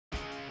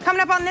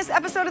Coming up on this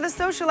episode of The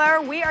Social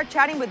Hour, we are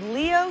chatting with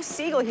Leo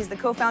Seigal. He's the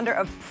co-founder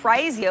of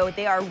Prizeo.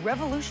 They are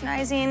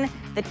revolutionizing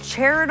the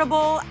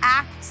charitable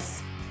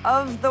acts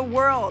of the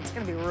world. It's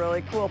going to be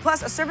really cool.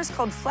 Plus, a service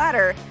called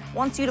Flattr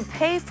wants you to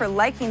pay for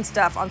liking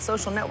stuff on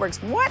social networks.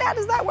 How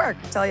does that work?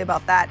 I'll tell you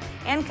about that.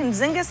 And can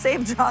Zynga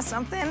save Draw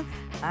something?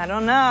 I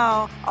don't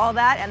know. All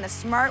that and the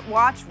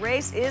smartwatch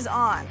race is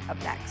on. Up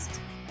next.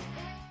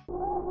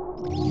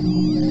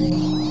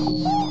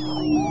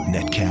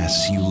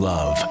 Netcasts you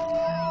love.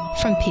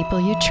 From people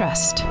you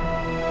trust.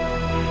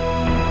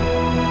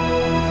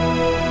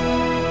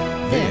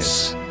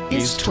 This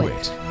is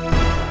Twit.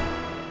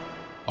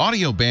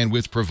 Audio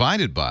bandwidth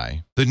provided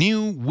by the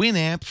new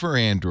Winamp for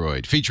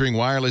Android, featuring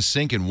wireless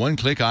sync and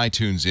one-click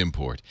iTunes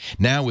import.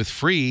 Now with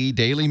free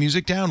daily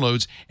music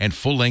downloads and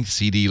full-length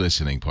CD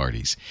listening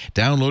parties.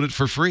 Download it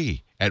for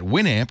free at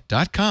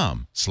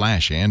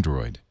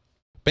winamp.com/Android.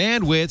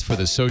 Bandwidth for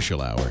the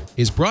Social Hour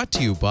is brought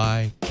to you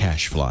by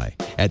CashFly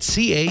at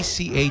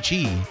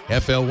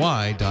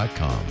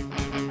CACHEFLY.com.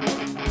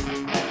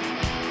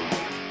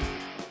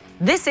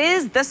 This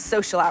is The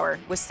Social Hour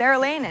with Sarah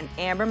Lane and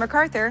Amber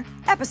MacArthur,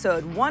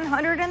 episode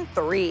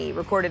 103,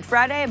 recorded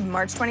Friday,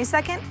 March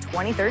 22nd,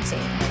 2013.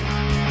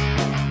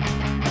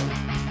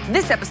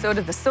 This episode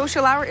of The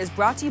Social Hour is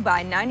brought to you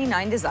by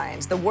 99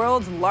 Designs, the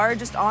world's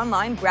largest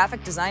online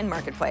graphic design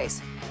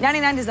marketplace.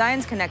 99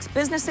 Designs connects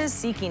businesses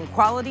seeking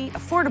quality,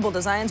 affordable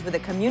designs with a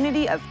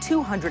community of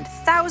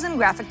 200,000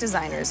 graphic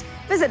designers.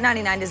 Visit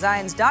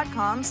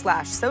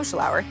 99designs.com/social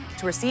hour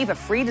to receive a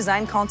free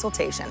design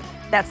consultation.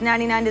 That's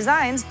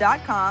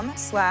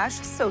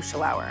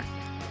 99designs.com/social hour.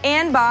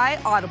 And by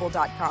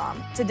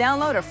audible.com. To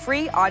download a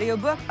free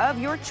audiobook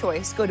of your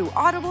choice, go to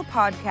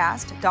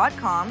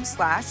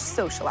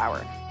audiblepodcast.com/social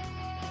hour.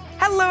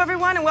 Hello,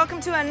 everyone, and welcome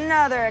to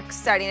another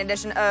exciting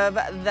edition of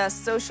The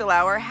Social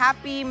Hour.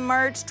 Happy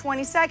March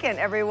 22nd,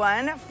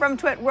 everyone. From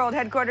Twit World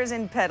Headquarters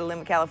in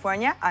Petaluma,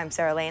 California, I'm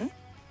Sarah Lane.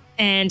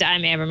 And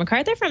I'm Amber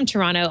MacArthur from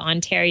Toronto,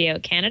 Ontario,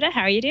 Canada.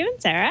 How are you doing,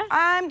 Sarah?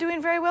 I'm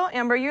doing very well,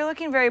 Amber. You're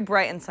looking very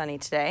bright and sunny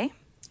today.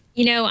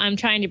 You know, I'm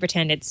trying to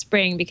pretend it's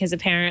spring because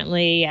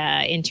apparently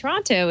in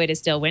Toronto it is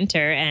still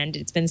winter and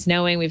it's been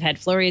snowing. We've had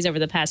flurries over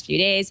the past few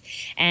days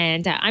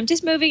and I'm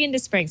just moving into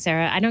spring,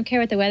 Sarah. I don't care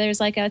what the weather is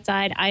like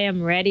outside. I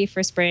am ready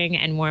for spring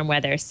and warm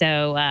weather.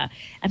 So I'm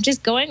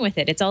just going with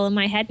it. It's all in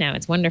my head now.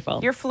 It's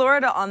wonderful. You're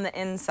Florida on the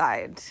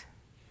inside.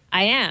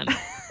 I am.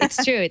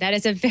 It's true. That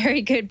is a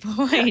very good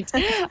point.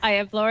 I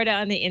have Florida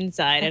on the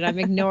inside, and I'm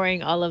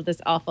ignoring all of this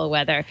awful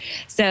weather.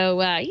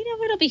 So,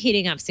 it'll be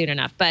heating up soon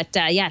enough. But,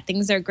 yeah,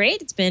 things are great.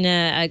 It's been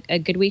a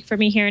good week for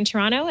me here in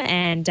Toronto,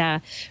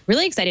 and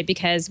really excited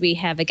because we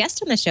have a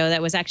guest on the show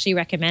that was actually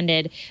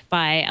recommended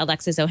by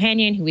Alexis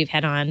Ohanian, who we've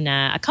had on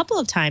a couple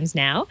of times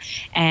now.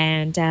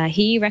 And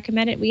he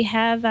recommended we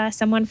have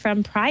someone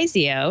from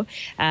Prizeo,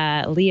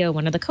 Leo,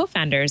 one of the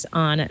co-founders,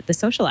 on The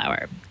Social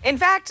Hour. In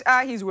fact,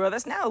 he's with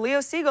us now. Leo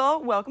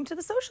Seigal, welcome to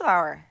The Social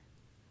Hour.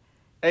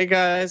 Hey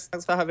guys,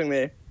 thanks for having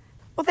me.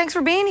 Well, thanks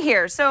for being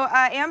here. So,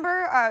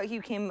 Amber,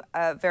 you came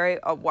very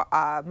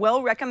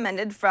well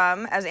recommended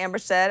from, as Amber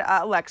said,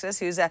 Alexis,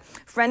 who's a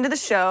friend of the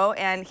show,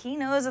 and he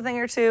knows a thing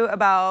or two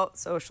about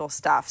social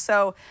stuff.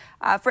 So,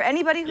 for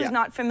anybody who's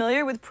not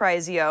familiar with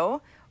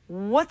Prizeo,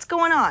 what's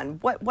going on?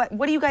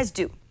 What do you guys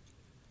do?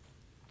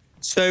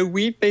 So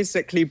we've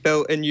basically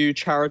built a new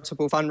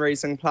charitable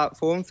fundraising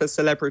platform for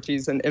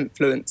celebrities and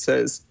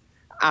influencers.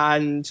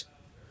 And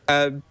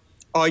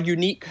our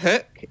unique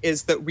hook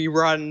is that we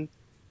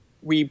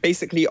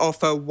basically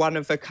offer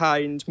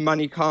one-of-a-kind,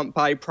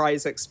 money-can't-buy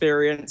prize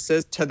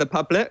experiences to the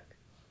public.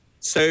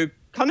 So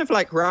kind of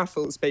like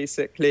raffles,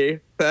 basically,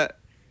 but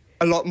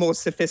a lot more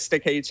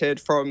sophisticated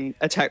from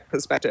a tech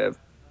perspective.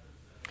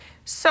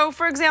 So,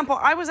 for example,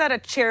 I was at a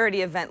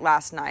charity event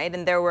last night,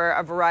 and there were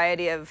a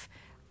variety of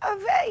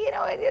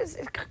it is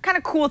kind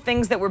of cool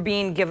things that were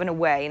being given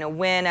away.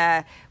 Win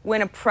a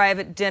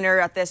private dinner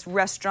at this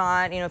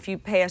restaurant. If you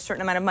pay a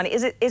certain amount of money,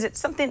 is it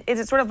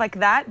sort of like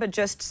that, but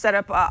just set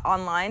up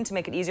online to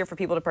make it easier for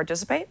people to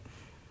participate?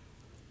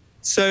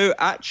 So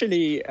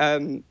actually,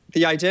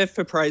 the idea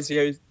for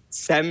Prizeo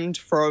stemmed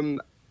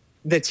from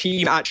the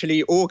team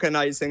actually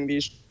organizing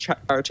these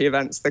charity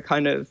events, the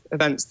kind of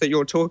events that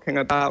you're talking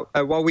about.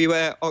 While we were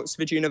at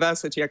Oxford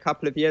University a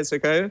couple of years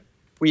ago,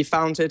 we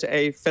founded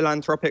a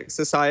philanthropic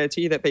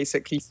society that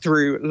basically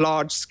threw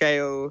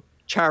large-scale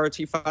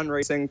charity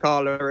fundraising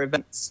gala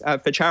events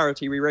for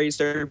charity. We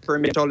raised over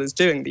 $1 million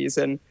doing these,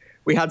 and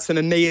we had some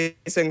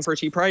amazing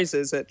pretty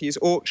prizes at these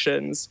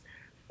auctions.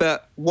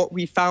 But what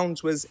we found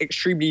was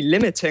extremely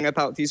limiting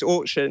about these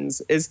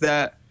auctions is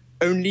that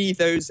only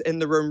those in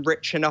the room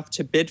rich enough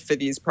to bid for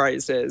these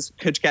prizes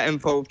could get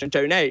involved and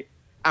donate.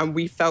 And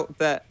we felt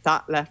that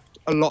that left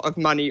a lot of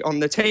money on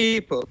the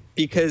table,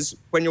 because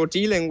when you're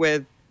dealing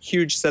with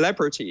huge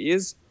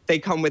celebrities, they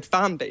come with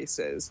fan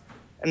bases.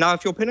 And now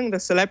if you're putting the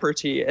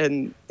celebrity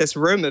in this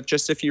room of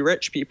just a few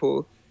rich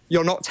people,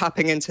 you're not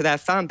tapping into their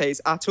fan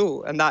base at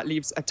all. And that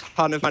leaves a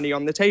ton of money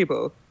on the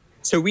table.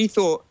 So we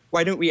thought,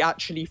 why don't we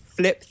actually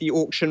flip the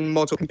auction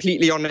model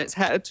completely on its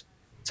head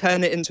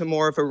turn it into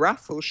more of a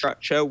raffle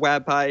structure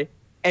whereby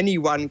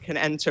anyone can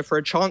enter for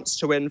a chance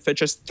to win for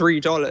just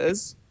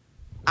 $3.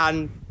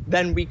 And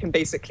then we can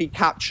basically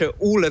capture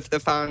all of the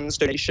fans'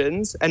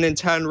 donations and in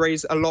turn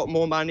raise a lot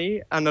more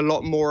money and a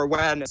lot more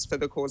awareness for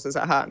the causes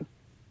at hand.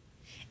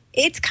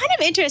 It's kind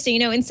of interesting.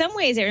 You know, in some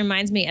ways, it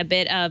reminds me a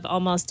bit of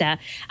almost a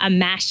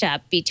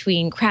mashup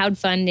between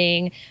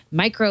crowdfunding,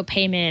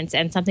 micropayments,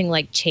 and something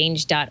like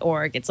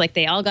change.org. It's like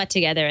they all got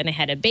together and they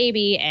had a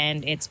baby,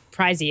 and it's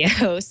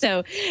Prizeo.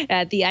 So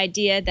the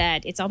idea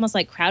that it's almost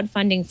like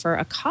crowdfunding for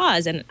a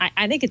cause. And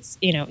I think it's,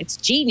 you know, it's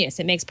genius.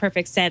 It makes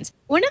perfect sense.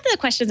 One of the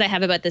questions I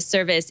have about this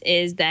service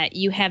is that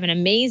you have an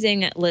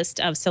amazing list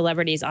of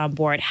celebrities on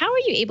board. How are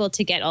you able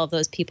to get all of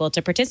those people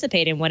to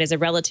participate in what is a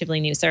relatively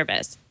new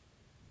service?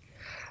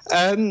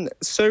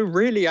 So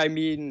really, I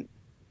mean,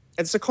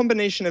 it's a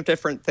combination of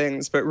different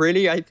things, but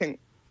really, I think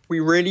we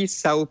really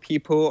sell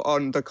people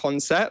on the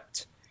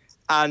concept.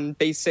 And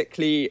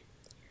basically,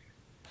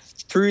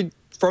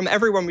 from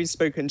everyone we've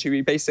spoken to,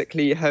 we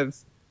basically have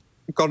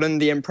gotten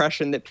the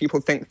impression that people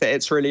think that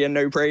it's really a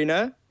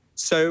no-brainer.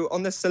 So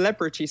on the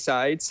celebrity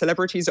side,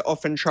 celebrities are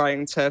often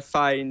trying to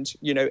find,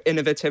 you know,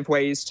 innovative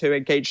ways to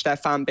engage their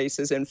fan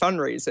bases in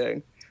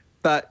fundraising.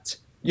 But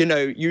you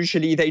know,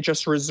 usually they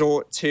just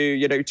resort to,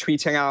 you know,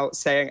 tweeting out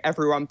saying,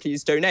 everyone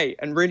please donate.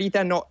 And really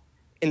they're not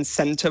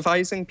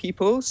incentivizing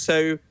people.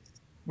 So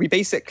we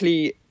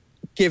basically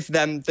give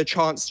them the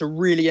chance to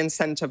really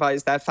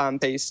incentivize their fan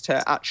base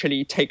to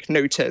actually take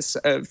notice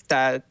of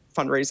their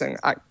fundraising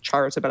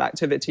charitable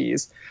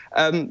activities.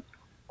 On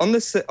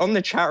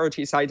the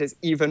charity side is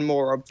even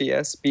more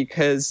obvious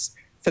because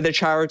for the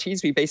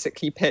charities, we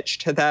basically pitch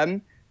to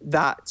them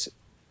that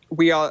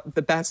we are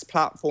the best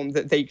platform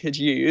that they could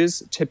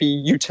use to be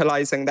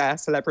utilizing their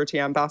celebrity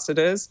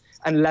ambassadors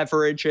and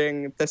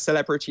leveraging the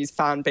celebrities'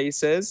 fan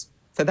bases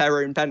for their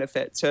own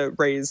benefit to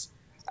raise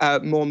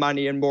more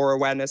money and more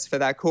awareness for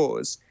their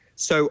cause.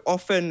 So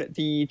often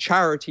the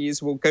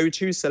charities will go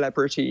to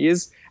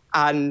celebrities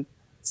and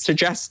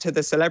suggest to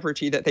the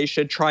celebrity that they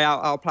should try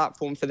out our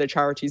platform for the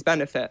charity's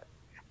benefit.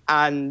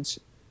 And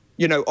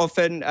you know,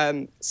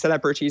 often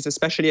celebrities,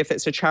 especially if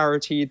it's a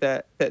charity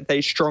that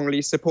they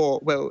strongly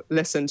support, will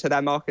listen to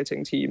their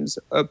marketing teams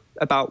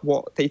about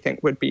what they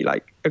think would be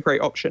like a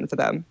great option for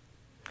them.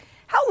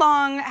 How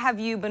long have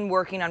you been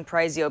working on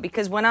Prizeo?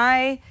 Because when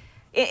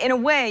in a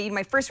way,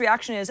 my first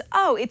reaction is,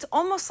 oh, it's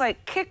almost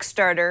like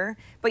Kickstarter,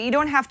 but you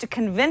don't have to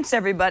convince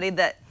everybody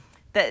that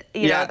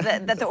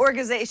the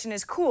organization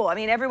is cool. I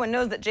mean, everyone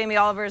knows that Jamie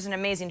Oliver is an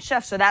amazing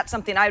chef, so that's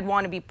something I'd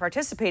want to be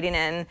participating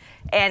in.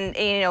 And,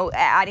 you know,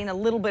 adding a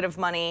little bit of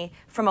money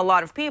from a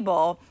lot of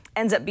people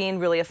ends up being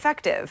really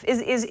effective.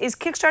 Is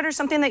Kickstarter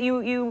something that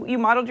you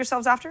modeled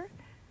yourselves after?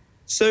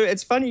 So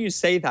it's funny you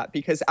say that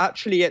because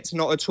actually it's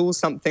not at all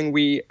something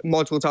we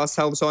modeled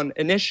ourselves on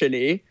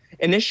initially.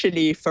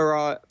 Initially, for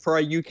our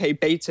UK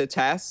beta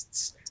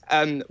tests,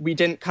 we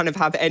didn't kind of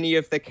have any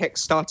of the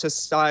Kickstarter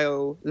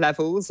style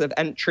levels of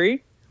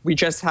entry. We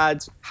just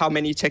had how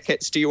many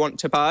tickets do you want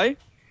to buy?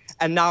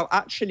 And now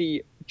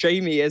actually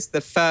Jamie is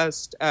the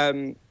first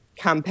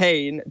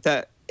campaign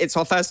it's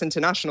our first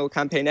international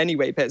campaign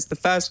anyway, but it's the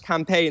first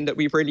campaign that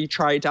we've really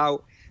tried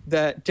out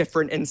the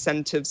different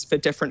incentives for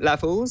different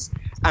levels.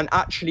 And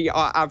actually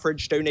our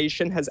average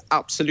donation has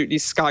absolutely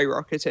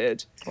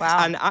skyrocketed.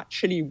 Wow. And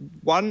actually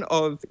one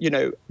of, you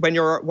know, when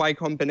you're at Y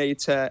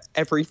Combinator,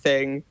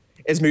 everything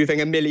is moving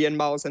 1,000,000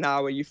 miles an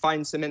hour. You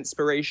find some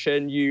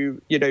inspiration, you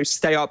know,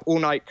 stay up all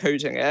night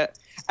coding it.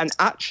 And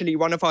actually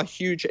one of our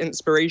huge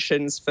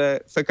inspirations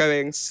for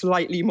going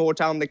slightly more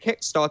down the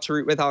Kickstarter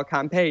route with our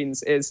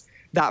campaigns is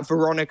that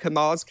Veronica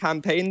Mars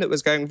campaign that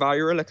was going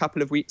viral a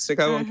couple of weeks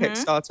ago on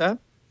Kickstarter.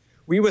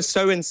 We were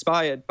so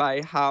inspired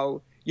by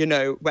how, you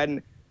know,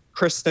 when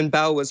Kristen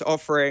Bell was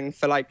offering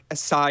for like a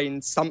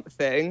signed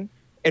something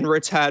in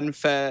return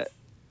for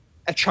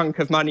a chunk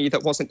of money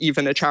that wasn't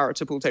even a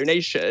charitable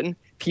donation,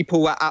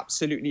 people were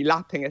absolutely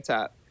lapping it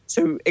up.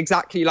 So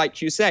exactly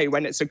like you say,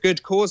 when it's a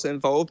good cause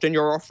involved and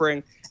you're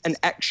offering an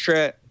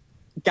extra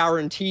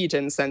guaranteed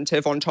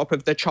incentive on top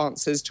of the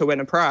chances to win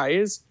a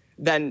prize,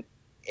 then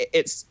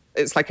it's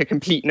like a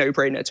complete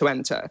no-brainer to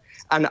enter.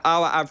 And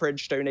our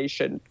average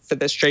donation for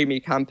this Jamie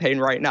campaign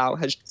right now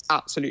has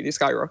absolutely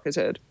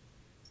skyrocketed.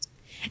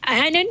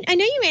 I know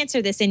you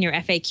answered this in your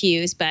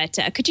FAQs, but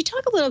could you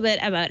talk a little bit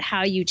about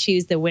how you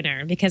choose the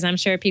winner? Because I'm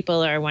sure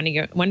people are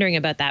wondering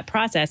about that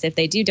process. If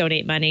they do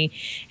donate money,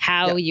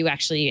 how you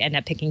actually end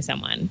up picking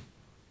someone.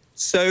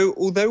 So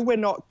although we're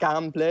not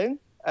gambling,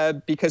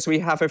 because we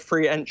have a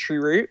free entry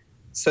route,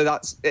 so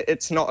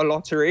it's not a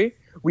lottery,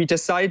 we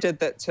decided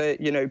that to,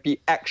 you know, be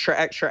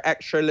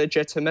extra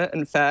legitimate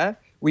and fair,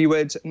 we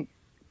would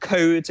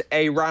code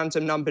a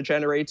random number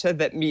generator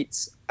that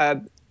meets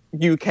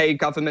UK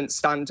government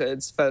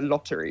standards for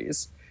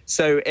lotteries.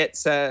 So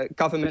it's a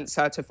government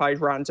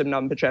certified random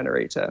number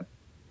generator.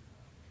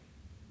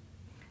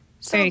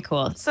 Very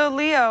cool. So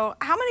Leo,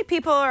 how many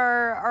people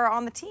are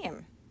on the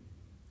team?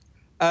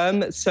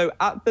 So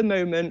at the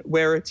moment,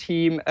 we're a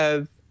team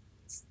of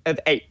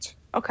 8.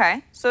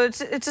 Okay, so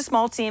it's a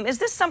small team. Is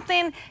this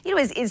something, you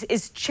know, is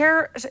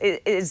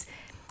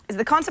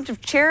the concept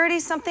of charity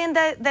something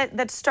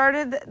that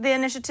started the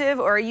initiative,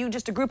 or are you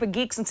just a group of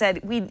geeks and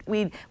said we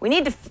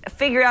need to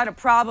figure out a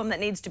problem that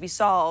needs to be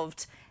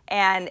solved,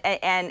 and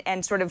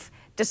sort of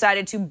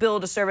decided to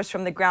build a service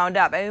from the ground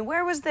up? I mean,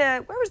 where was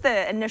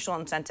the initial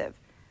incentive?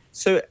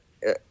 So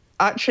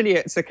actually,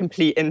 it's a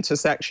complete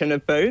intersection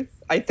of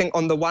both. I think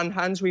on the one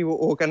hand, we were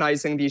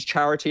organizing these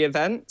charity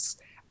events,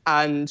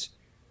 and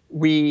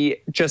we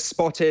just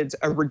spotted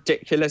a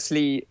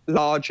ridiculously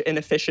large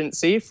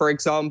inefficiency. For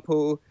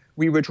example,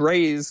 we would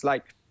raise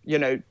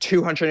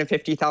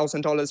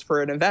 $250,000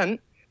 for an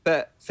event,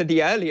 but for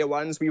the earlier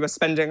ones, we were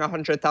spending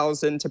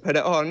 $100,000 to put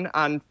it on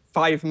and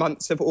 5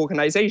 months of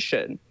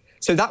organization.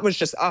 So that was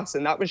just us,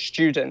 and that was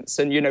students,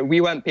 and we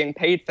weren't being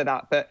paid for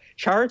that. But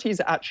charities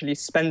are actually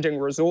spending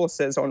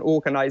resources on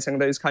organizing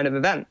those kind of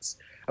events.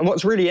 And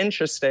what's really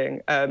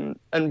interesting,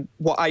 and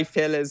what I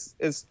feel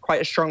is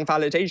quite a strong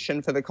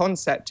validation for the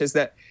concept, is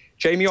that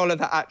Jamie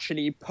Oliver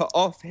actually put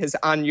off his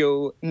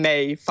annual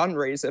May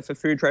fundraiser for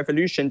Food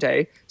Revolution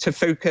Day to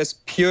focus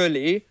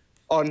purely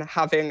on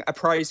having a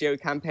Prizeo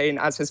campaign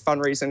as his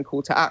fundraising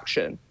call to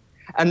action.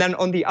 And then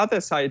on the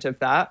other side of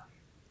that,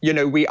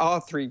 we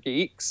are three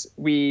geeks.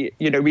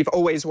 We've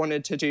always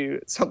wanted to do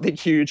something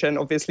huge and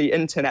obviously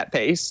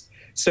internet-based.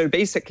 So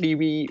basically,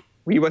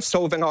 we were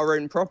solving our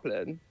own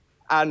problem.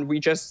 And we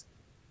just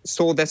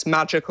saw this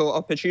magical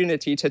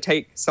opportunity to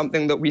take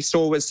something that we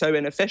saw was so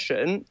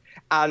inefficient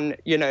and,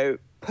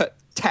 put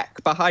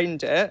tech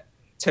behind it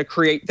to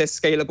create this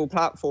scalable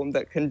platform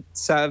that can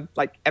serve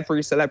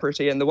every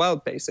celebrity in the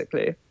world,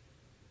 basically.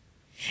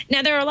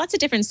 Now, there are lots of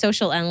different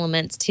social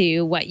elements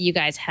to what you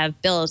guys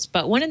have built,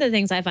 but one of the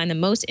things I find the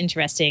most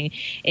interesting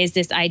is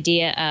this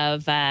idea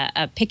of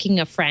picking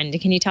a friend.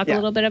 Can you talk a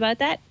little bit about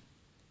that?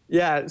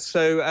 Yeah,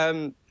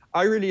 so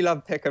I really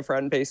love Pick a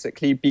Friend,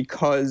 basically,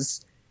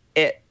 because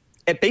it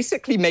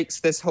basically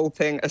makes this whole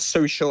thing a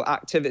social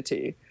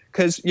activity.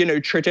 Because,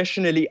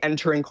 traditionally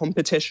entering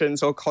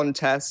competitions or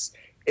contests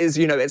is,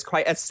 it's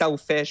quite a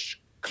selfish,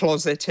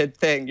 closeted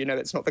thing.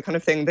 It's not the kind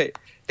of thing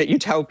that you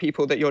tell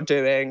people that you're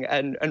doing,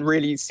 and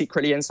really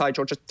secretly inside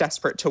you're just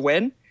desperate to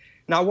win.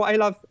 Now, what I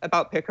love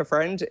about Pick a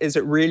Friend is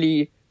it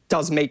really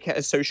does make it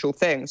a social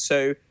thing.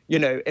 So,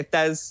 if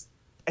there's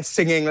a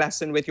singing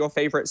lesson with your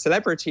favorite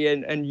celebrity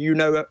and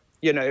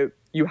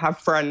you have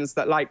friends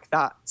that like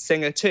that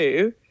singer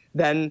too,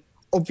 then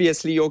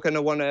obviously you're going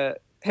to want to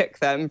pick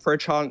them for a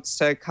chance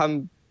to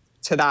come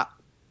to that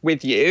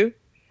with you.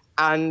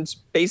 And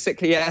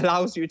basically it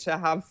allows you to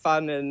have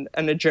fun and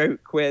a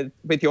joke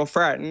with your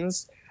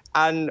friends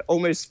and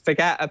almost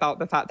forget about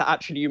the fact that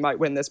actually you might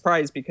win this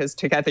prize, because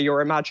together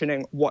you're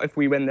imagining, what if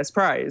we win this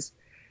prize?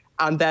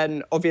 And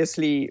then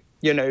obviously,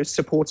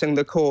 supporting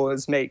the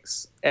cause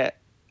makes it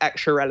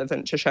extra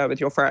relevant to share with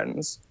your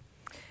friends.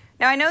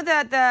 Now, I know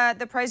that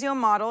the Prizeo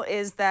model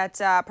is that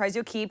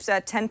Prizeo keeps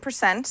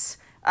 10%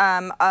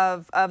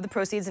 of the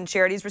proceeds, and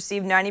charities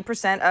receive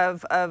 90%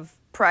 of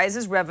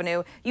prizes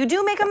revenue. You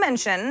do make a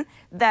mention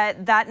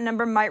that that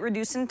number might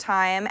reduce in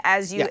time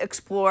as you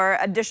explore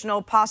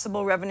additional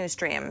possible revenue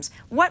streams.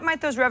 What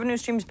might those revenue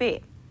streams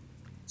be?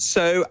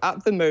 So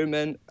at the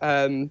moment,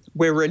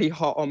 we're really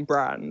hot on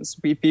brands.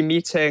 We've been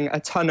meeting a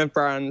ton of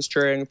brands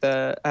during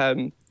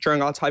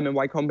our time in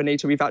Y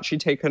Combinator. We've actually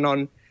taken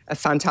on a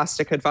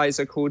fantastic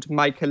advisor called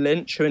Micah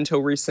Lynch, who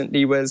until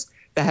recently was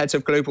the head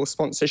of global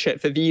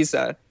sponsorship for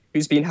Visa,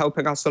 who's been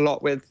helping us a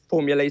lot with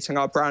formulating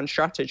our brand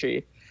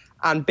strategy.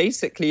 And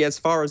basically, as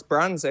far as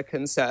brands are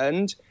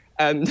concerned,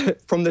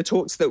 from the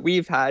talks that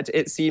we've had,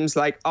 it seems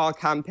like our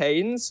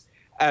campaigns,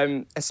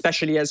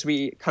 especially as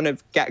we kind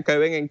of get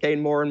going and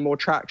gain more and more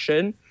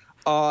traction,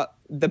 are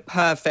the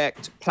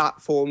perfect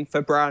platform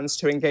for brands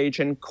to engage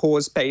in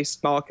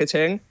cause-based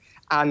marketing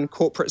and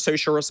corporate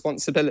social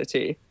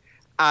responsibility.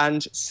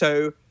 And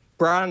so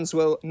brands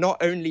will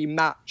not only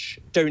match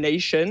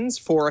donations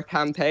for a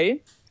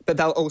campaign, but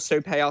they'll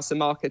also pay us a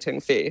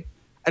marketing fee.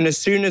 And as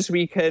soon as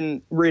we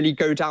can really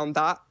go down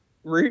that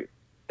route,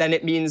 then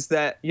it means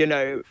that,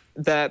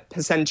 the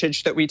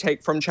percentage that we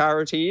take from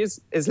charities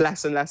is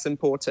less and less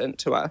important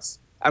to us,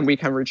 and we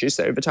can reduce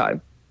it over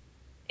time.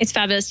 It's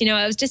fabulous.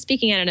 I was just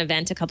speaking at an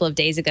event a couple of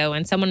days ago,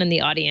 and someone in the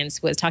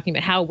audience was talking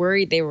about how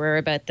worried they were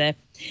about the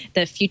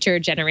future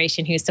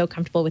generation who's so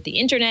comfortable with the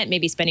internet,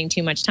 maybe spending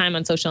too much time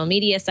on social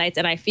media sites.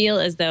 And I feel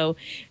as though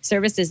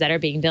services that are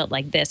being built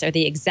like this are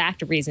the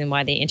exact reason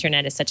why the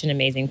internet is such an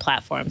amazing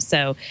platform.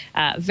 So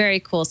very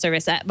cool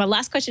service. My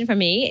last question for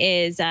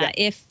me is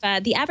if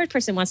the average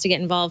person wants to get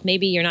involved,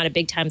 maybe you're not a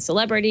big time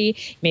celebrity,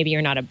 maybe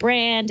you're not a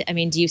brand. I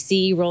mean, do you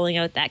see rolling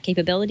out that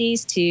capability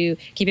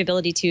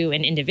to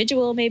an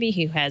individual maybe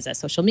who has a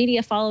social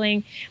media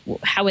following?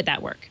 How would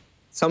that work?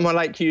 Someone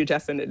like you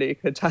definitely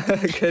could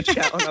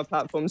get on our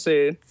platform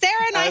soon.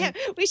 Sarah and I,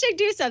 we should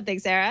do something,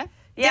 Sarah.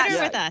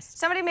 Dinner with us.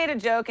 Somebody made a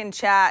joke in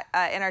chat,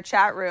 in our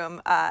chat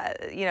room.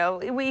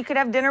 We could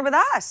have dinner with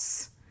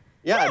us.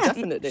 Yeah,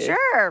 definitely.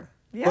 Sure.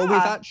 Yeah. Well,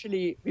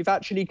 we've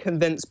actually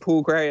convinced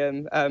Paul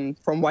Graham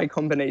from Y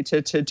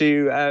Combinator to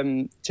do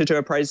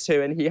a prize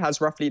too, and he has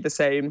roughly the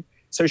same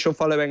social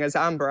following as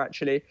Amber,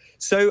 actually.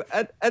 So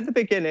at the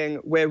beginning,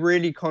 we're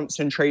really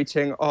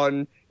concentrating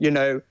on,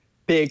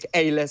 big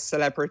A-list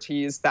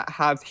celebrities that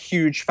have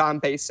huge fan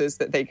bases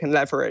that they can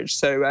leverage.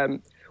 So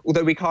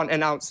although we can't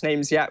announce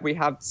names yet, we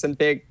have some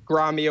big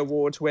Grammy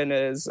Award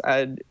winners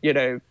and,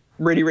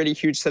 really, really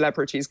huge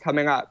celebrities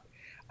coming up.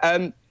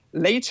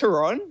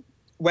 Later on,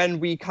 when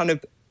we kind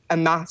of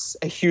amass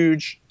a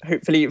huge,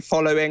 hopefully,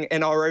 following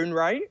in our own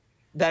right,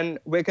 then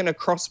we're going to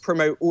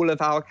cross-promote all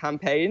of our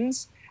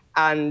campaigns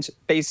and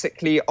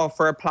basically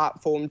offer a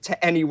platform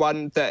to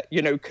anyone that,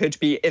 could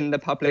be in the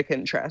public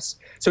interest.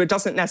 So it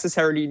doesn't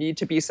necessarily need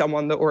to be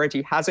someone that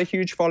already has a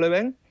huge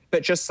following,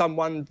 but just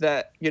someone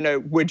that,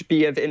 would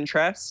be of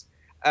interest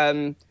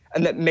and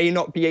that may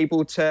not be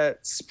able to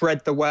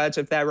spread the word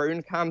of their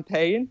own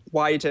campaign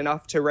wide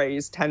enough to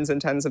raise tens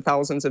and tens of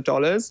thousands of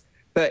dollars,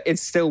 but it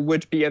still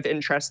would be of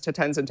interest to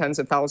tens and tens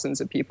of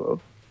thousands of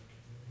people.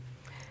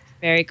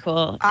 Very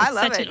cool. I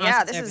love it.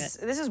 Yeah, this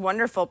is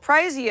wonderful.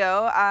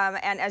 Prizeo,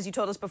 and as you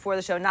told us before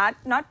the show, not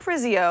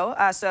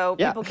Prizeo. So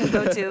people can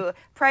go to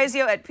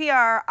Prizeo at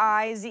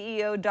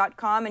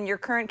PRIZEO.com, and your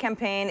current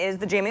campaign is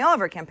the Jamie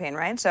Oliver campaign,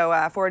 right? So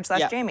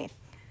 / Jamie.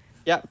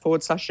 Yeah,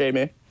 /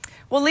 Jamie.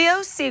 Well,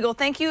 Leo Seigal,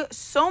 thank you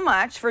so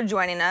much for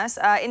joining us.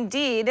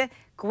 Indeed,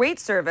 great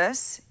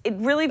service. It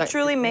really,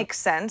 truly makes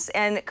sense.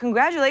 And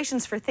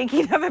congratulations for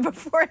thinking of it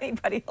before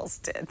anybody else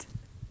did.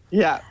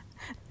 Yeah.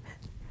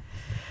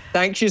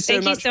 Thank you so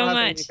much so for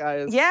having much. me,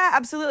 guys. Yeah,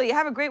 absolutely.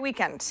 Have a great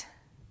weekend.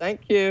 Thank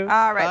you.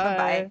 All right,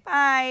 bye-bye.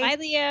 Bye. Bye,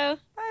 Leo.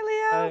 Bye,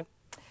 Leo. Bye.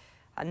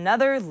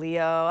 Another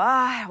Leo.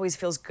 Always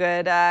feels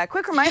good.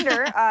 Quick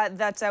reminder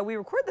that we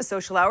record the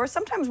social hour.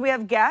 Sometimes we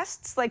have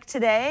guests like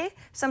today.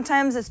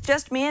 Sometimes it's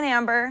just me and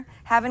Amber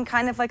having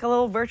kind of like a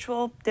little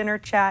virtual dinner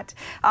chat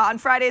on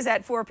Fridays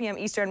at 4 p.m.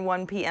 Eastern,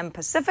 1 p.m.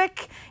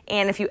 Pacific.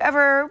 And if you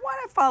ever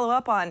want to follow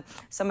up on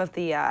some of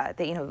the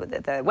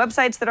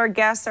websites that our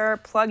guests are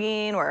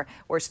plugging or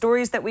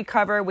stories that we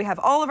cover, we have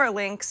all of our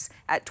links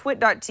at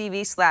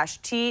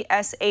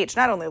twit.tv/TSH.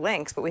 Not only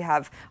links, but we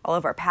have all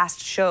of our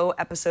past show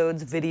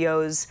episodes,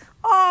 videos,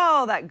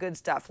 all that good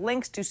stuff.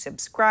 Links to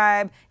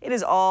subscribe. It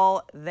is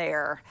all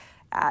there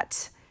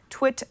at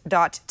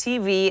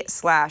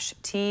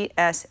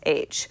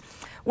twit.tv/TSH.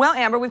 Well,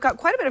 Amber, we've got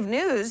quite a bit of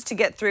news to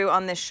get through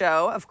on this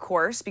show, of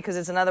course, because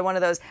it's another one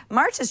of those.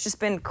 March has just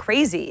been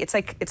crazy. It's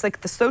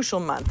like the social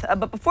month.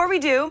 But before we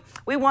do,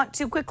 we want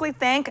to quickly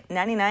thank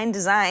 99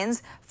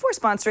 Designs for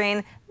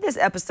sponsoring this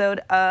episode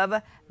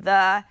of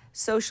the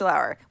Social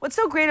Hour. What's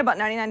so great about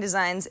 99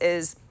 Designs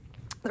is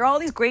there are all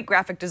these great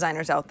graphic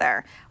designers out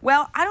there.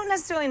 Well, I don't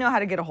necessarily know how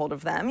to get a hold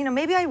of them.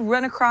 Maybe I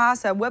run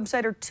across a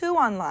website or two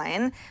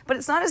online, but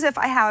it's not as if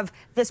I have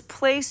this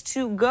place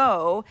to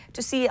go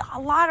to see a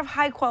lot of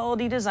high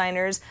quality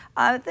designers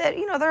that,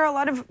 there are a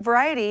lot of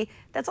variety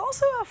that's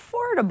also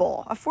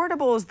affordable.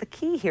 Affordable is the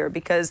key here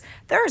because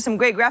there are some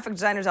great graphic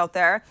designers out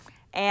there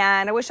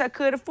and I wish I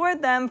could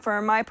afford them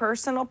for my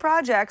personal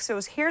projects. So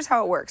here's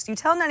how it works. You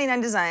tell 99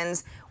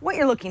 Designs what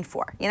you're looking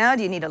for. Do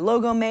you need a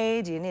logo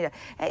made? Do you need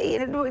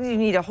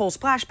a whole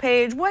splash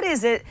page? What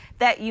is it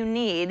that you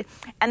need?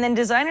 And then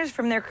designers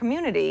from their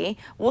community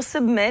will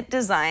submit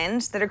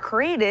designs that are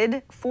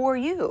created for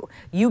you.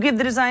 You give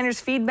the designers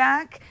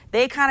feedback.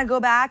 They kind of go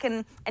back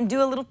and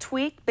do a little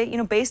tweak,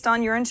 based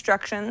on your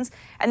instructions.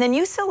 And then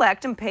you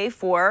select and pay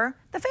for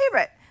the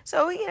favorite.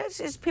 So, it's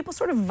just people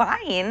sort of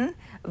vying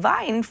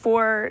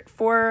for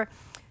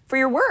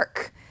your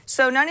work.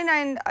 So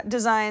 99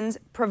 Designs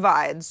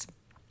provides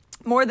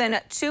more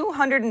than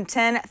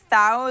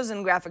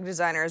 210,000 graphic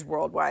designers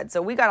worldwide.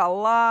 So we got a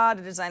lot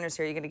of designers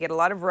here. You're going to get a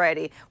lot of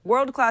variety.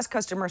 World-class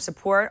customer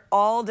support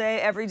all day,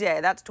 every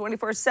day. That's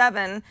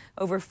 24/7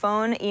 over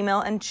phone,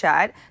 email, and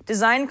chat.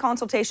 Design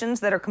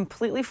consultations that are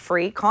completely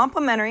free,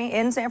 complimentary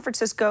in San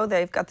Francisco.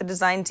 They've got the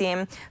design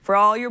team for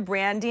all your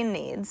branding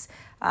needs.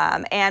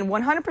 And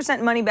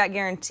 100% money-back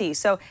guarantee.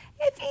 So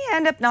if you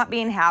end up not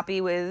being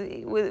happy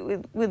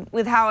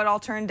with how it all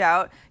turned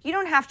out, you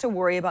don't have to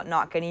worry about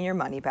not getting your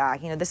money back.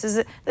 This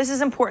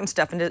is important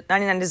stuff, and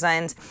 99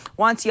 Designs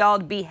wants y'all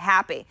to be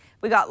happy.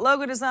 We got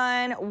logo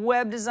design,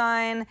 web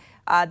design.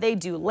 They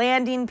do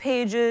landing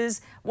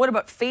pages. What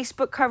about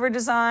Facebook cover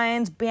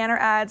designs, banner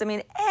ads?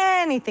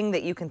 Anything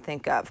that you can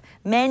think of.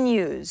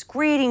 Menus,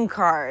 greeting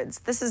cards.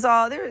 This is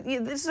all.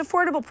 This is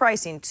affordable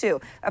pricing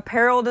too.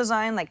 Apparel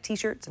design like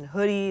T-shirts and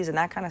hoodies and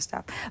that kind of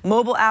stuff.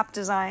 Mobile app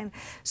design.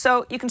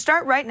 So you can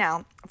start right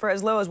now for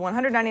as low as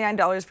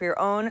 $199 for your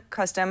own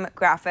custom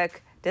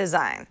graphic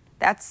design.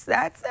 That's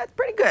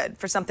pretty good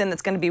for something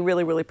that's going to be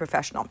really, really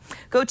professional.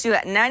 Go to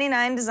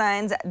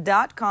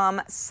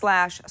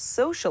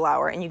 99designs.com/social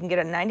hour and you can get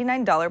a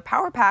 $99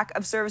 power pack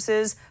of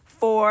services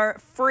for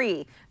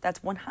free. That's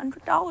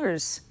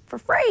 $100 for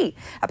free.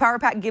 A Power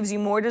Pack gives you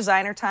more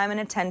designer time and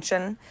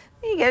attention.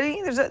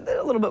 There's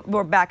a little bit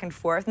more back and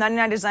forth.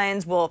 99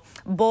 Designs will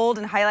bold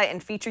and highlight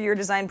and feature your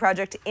design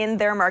project in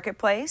their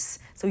marketplace,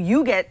 so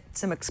you get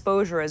some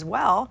exposure as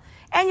well,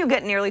 and you'll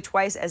get nearly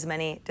twice as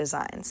many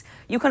designs.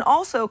 You can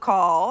also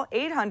call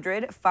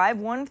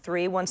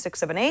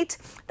 800-513-1678.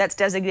 That's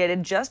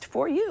designated just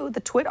for you, the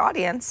Twit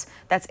audience.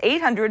 That's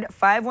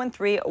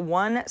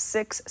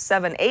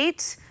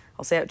 800-513-1678.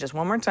 I'll say it just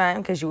one more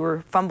time because you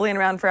were fumbling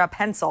around for a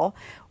pencil.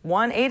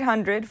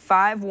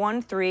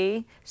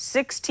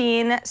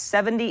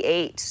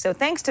 1-800-513-1678. So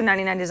thanks to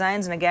 99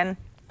 Designs, and again,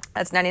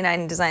 that's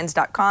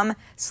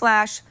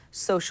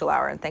 99designs.com/social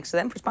hour. And thanks to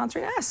them for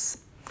sponsoring us.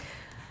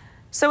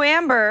 So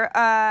Amber,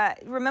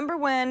 remember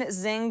when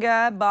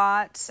Zynga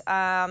bought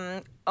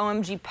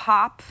OMG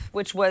Pop,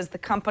 which was the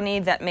company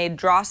that made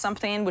Draw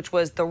Something, which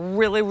was the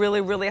really, really,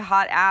 really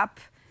hot app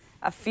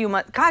a few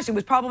months, gosh, it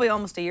was probably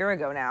almost a year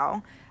ago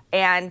now.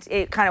 And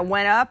it kind of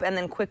went up and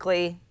then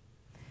quickly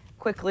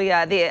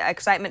the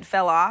excitement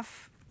fell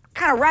off,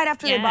 kind of right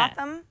after they bought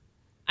them.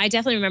 I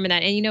definitely remember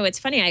that. And, you know, it's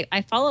funny.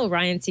 I follow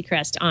Ryan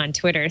Seacrest on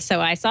Twitter.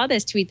 So I saw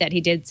this tweet that he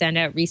did send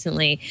out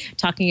recently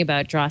talking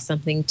about Draw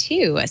Something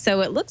 2.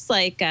 So it looks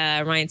like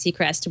Ryan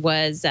Seacrest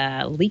was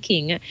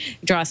leaking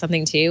Draw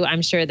Something 2.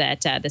 I'm sure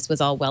that this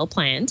was all well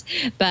planned.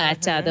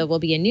 But there will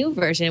be a new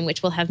version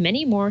which will have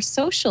many more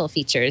social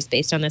features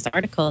based on this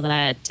article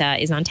that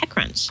is on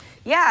TechCrunch.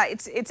 Yeah,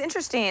 it's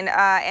interesting,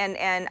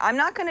 and I'm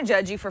not going to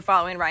judge you for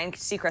following Ryan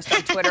Seacrest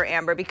on Twitter,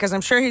 Amber, because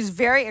I'm sure he's a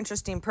very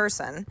interesting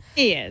person.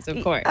 He is,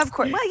 of course. Of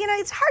course. Well, you know,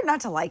 it's hard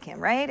not to like him,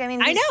 right? I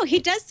mean, I know he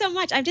does so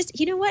much. I'm just,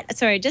 you know what?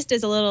 Sorry, just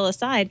as a little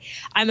aside,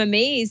 I'm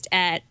amazed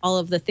at all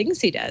of the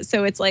things he does.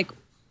 So it's like,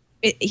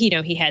 you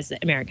know, he has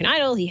American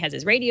Idol, he has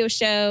his radio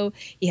show,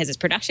 he has his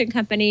production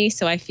company.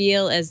 So I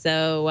feel as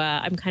though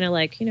I'm kind of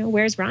like, you know,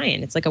 where's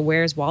Ryan? It's like a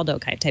Where's Waldo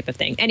type of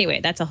thing.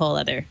 Anyway, that's a whole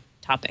other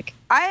topic.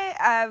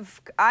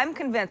 I'm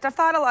convinced. I've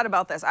thought a lot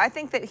about this. I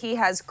think that he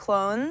has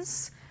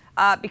clones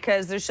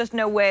because there's just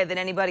no way that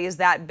anybody is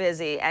that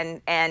busy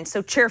and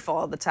so cheerful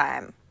all the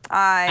time.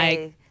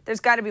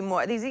 There's got to be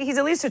more. He's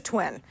at least a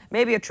twin,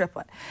 maybe a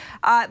triplet.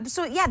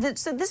 So yeah,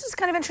 so this is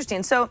kind of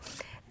interesting. So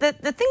the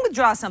thing with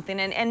Draw Something,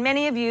 and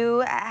many of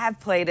you have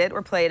played it,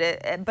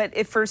 but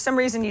if for some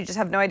reason you just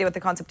have no idea what the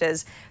concept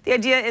is, the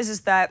idea is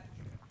that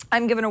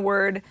I'm given a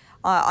word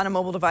on a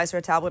mobile device or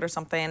a tablet or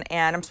something,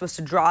 and I'm supposed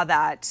to draw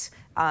that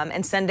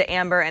and send to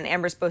Amber, and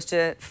Amber's supposed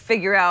to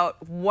figure out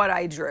what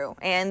I drew.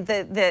 And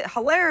the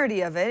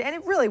hilarity of it, and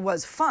it really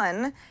was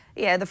fun,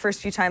 yeah, the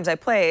first few times I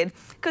played,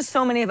 because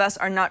so many of us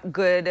are not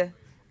good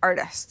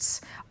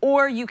artists.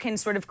 Or you can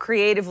sort of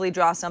creatively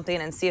draw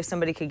something and see if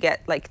somebody could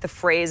get like the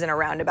phrase in a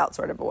roundabout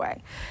sort of a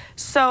way.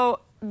 So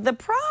the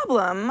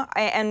problem,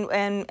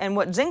 and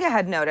what Zynga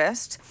had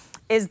noticed,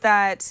 is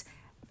that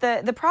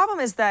the problem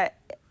is that,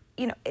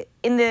 you know,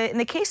 in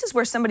the cases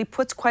where somebody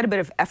puts quite a bit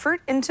of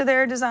effort into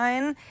their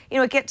design, you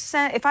know, it gets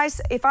sent. If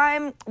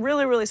I'm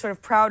really sort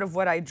of proud of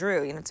what I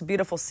drew, you know, it's a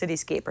beautiful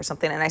cityscape or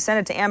something, and I send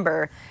it to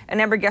Amber,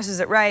 and Amber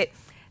guesses it right,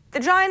 the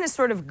drawing is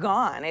sort of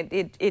gone.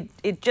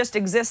 It just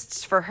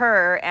exists for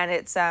her, and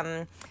it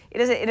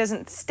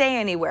doesn't stay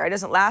anywhere. It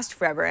doesn't last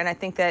forever. And I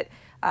think that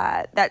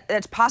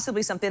that's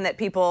possibly something that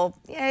people,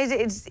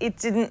 it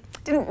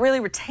didn't really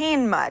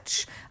retain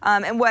much.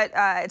 And what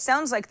it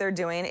sounds like they're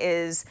doing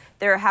is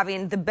they're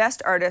having the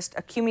best artist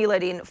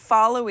accumulating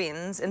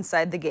followings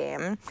inside the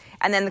game,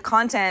 and then the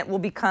content will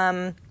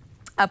become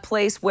a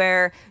place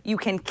where you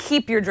can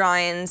keep your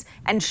drawings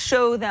and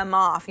show them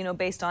off, you know,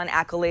 based on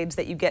accolades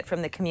that you get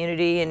from the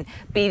community, and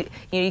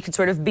you could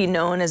sort of be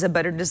known as a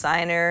better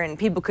designer, and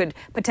people could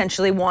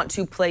potentially want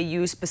to play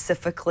you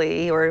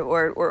specifically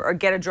or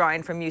get a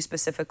drawing from you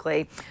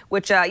specifically,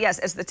 which, yes,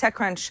 as the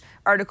TechCrunch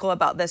article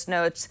about this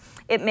notes,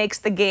 it makes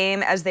the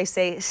game, as they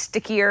say,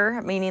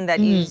 stickier, meaning that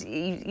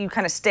you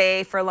kind of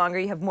stay for longer,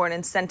 you have more an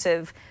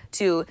incentive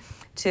to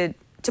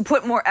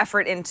put more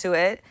effort into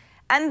it.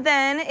 And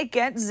then it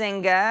gets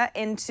Zynga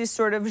into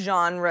sort of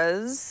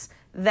genres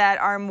that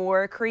are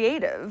more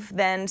creative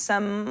than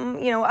some,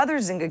 you know, other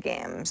Zynga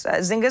games.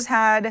 Zynga's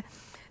had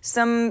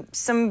some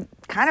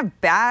kind of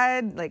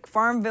bad, like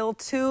Farmville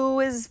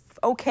 2 is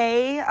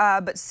okay,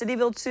 but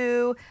Cityville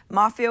 2,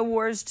 Mafia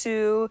Wars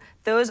 2,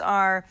 those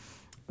are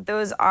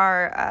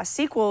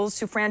sequels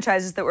to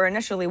franchises that were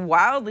initially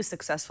wildly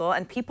successful,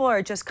 and people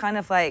are just kind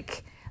of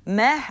like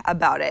meh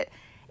about it.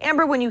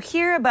 Amber, when you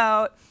hear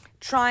about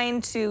trying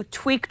to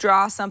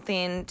Draw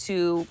Something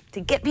to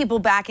get people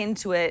back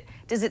into it,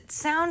 does it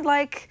sound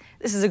like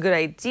this is a good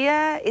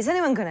idea? Is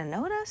anyone going to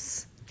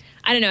notice?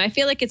 I don't know. I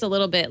feel like it's a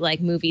little bit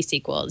like movie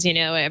sequels. You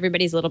know,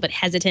 everybody's a little bit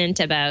hesitant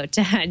about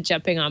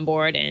jumping on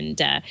board, and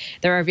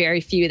there are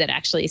very few that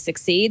actually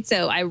succeed.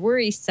 So I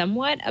worry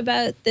somewhat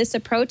about this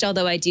approach,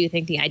 although I do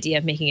think the idea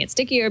of making it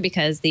stickier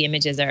because the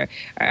images are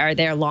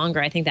there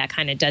longer, I think that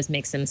kind of does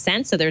make some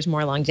sense. So there's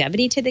more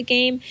longevity to the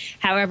game.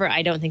 However,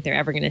 I don't think they're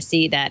ever going to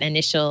see that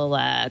initial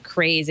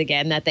craze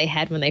again that they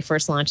had when they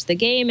first launched the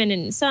game. And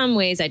in some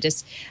ways, I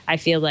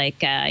feel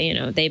like, you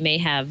know, they may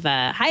have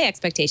high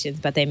expectations,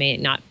 but they may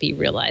not be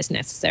realized.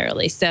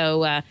 necessarily.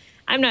 So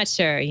I'm not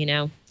sure,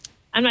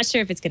 I'm not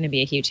sure if it's going to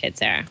be a huge hit,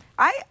 Sarah.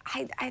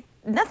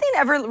 Nothing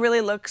ever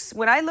really looks,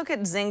 when I look at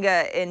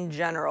Zynga in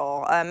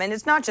general, and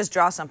it's not just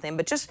draw something,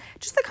 but just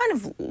the kind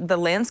of the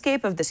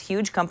landscape of this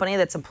huge company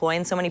that's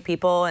employing so many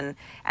people and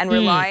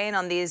relying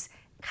on these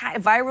kind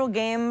of viral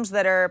games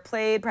that are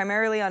played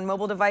primarily on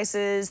mobile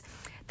devices.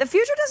 The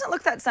future doesn't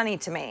look that sunny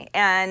to me.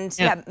 And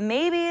yeah,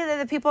 maybe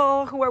the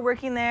people who are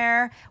working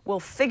there will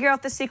figure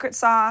out the secret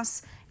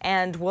sauce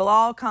and we'll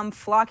all come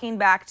flocking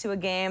back to a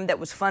game that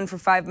was fun for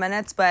 5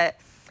 minutes. But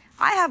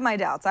I have my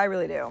doubts. I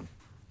really do.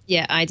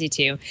 Yeah, I do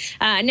too.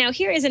 Now,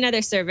 here is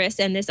another service,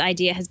 and this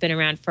idea has been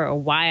around for a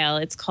while.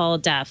 It's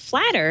called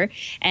Flattr,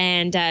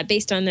 and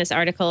based on this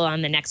article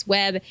on the Next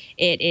Web,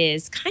 it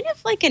is kind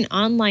of like an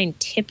online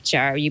tip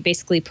jar. You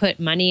basically put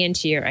money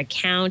into your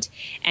account,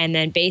 and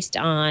then based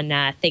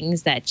on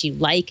things that you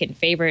like and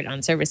favorite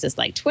on services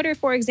like Twitter,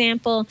 for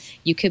example,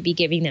 you could be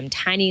giving them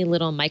tiny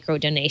little micro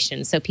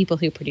donations. So people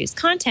who produce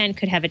content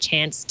could have a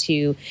chance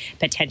to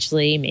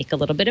potentially make a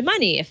little bit of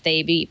money if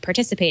they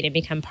participate and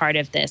become part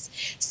of this.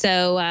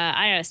 So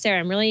Sarah,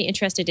 I'm really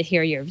interested to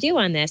hear your view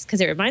on this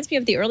because it reminds me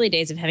of the early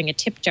days of having a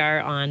tip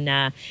jar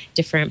on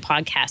different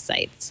podcast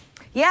sites.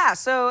 Yeah,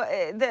 so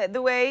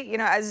the way,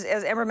 as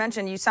Amber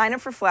mentioned, you sign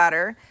up for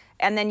Flattr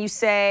and then you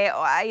say,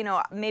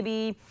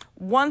 maybe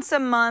once a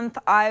month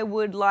I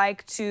would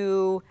like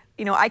to,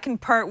 I can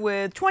part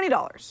with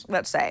 $20,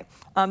 let's say.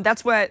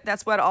 That's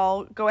what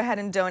I'll go ahead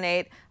and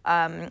donate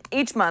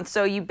each month.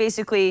 So you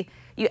basically,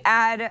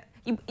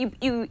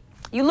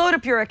 you load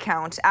up your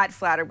account at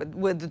Flattr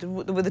with the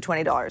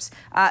 $20,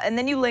 and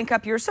then you link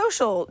up your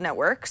social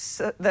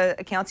networks, the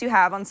accounts you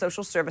have on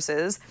social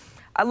services,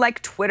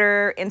 like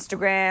Twitter,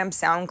 Instagram,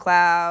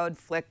 SoundCloud,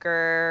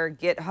 Flickr,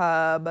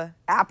 GitHub,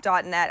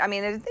 App.net. I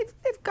mean,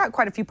 they've got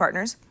quite a few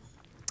partners.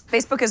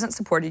 Facebook isn't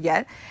supported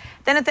yet.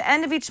 Then at the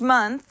end of each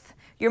month,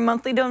 your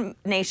monthly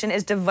donation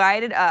is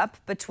divided up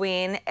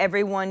between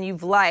everyone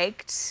you've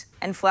liked,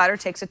 and Flattr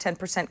takes a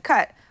 10%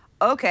 cut.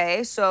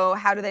 Okay, so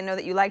how do they know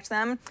that you liked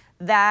them?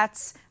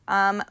 That's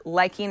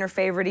liking or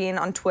favoriting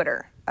on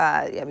Twitter.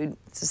 I mean,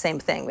 it's the same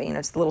thing, but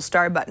it's the little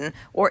star button.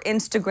 Or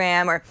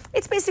Instagram, or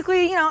it's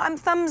basically, I'm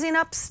thumbsing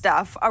up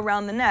stuff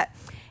around the net.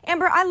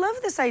 Amber, I love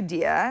this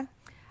idea.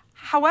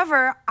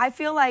 However, I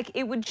feel like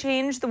it would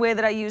change the way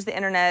that I use the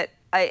internet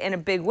in a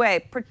big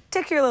way,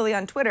 particularly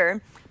on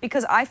Twitter,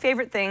 because I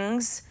favorite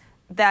things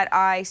that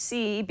I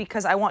see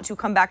because I want to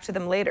come back to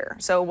them later.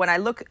 So when I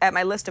look at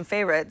my list of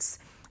favorites,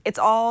 it's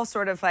all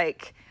sort of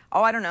like,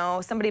 oh, I don't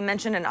know, somebody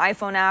mentioned an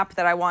iPhone app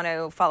that I want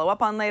to follow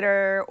up on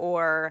later,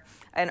 or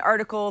an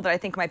article that I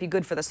think might be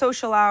good for the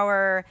social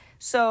hour.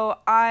 So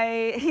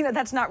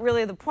that's not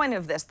really the point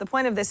of this. The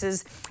point of this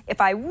is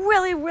if I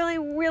really, really,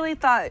 really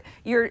thought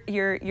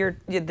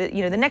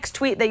the next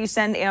tweet that you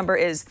send, Amber,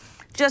 is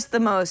just the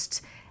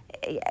most,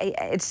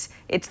 it's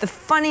the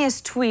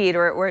funniest tweet,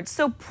 or it's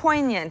so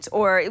poignant,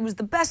 or it was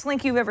the best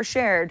link you've ever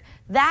shared,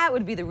 that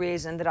would be the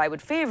reason that I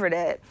would favorite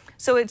it.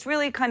 So it's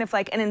really kind of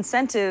like an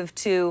incentive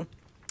to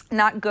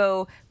not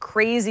go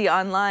crazy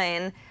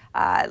online,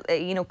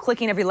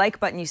 clicking every like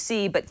button you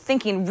see, but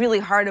thinking really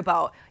hard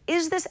about,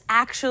 is this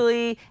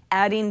actually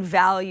adding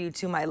value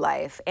to my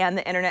life and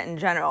the internet in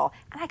general?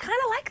 And I kind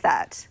of like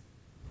that.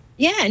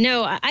 Yeah,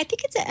 no, I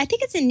think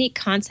it's a neat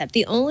concept.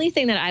 The only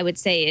thing that I would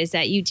say is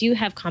that you do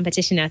have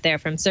competition out there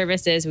from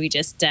services. We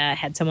just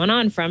had someone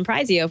on from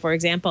Prizeo, for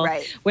example,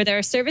 where there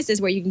are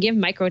services where you can give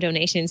micro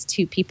donations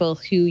to people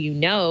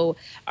who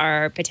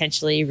are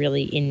potentially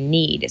really in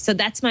need. So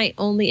that's my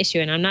only issue.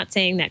 And I'm not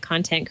saying that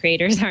content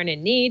creators aren't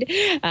in need.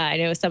 I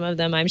know some of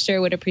them, I'm sure,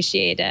 would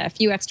appreciate a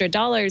few extra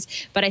dollars.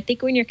 But I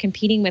think when you're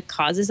competing with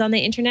causes on the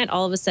internet,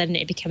 all of a sudden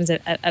it becomes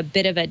a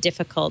bit of a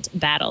difficult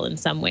battle in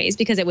some ways,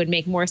 because it would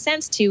make more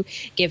sense to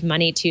give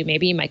money to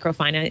maybe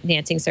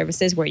microfinancing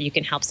services where you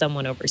can help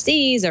someone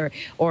overseas,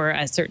 or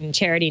a certain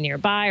charity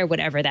nearby, or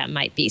whatever that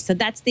might be. So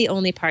that's the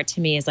only part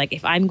to me is like,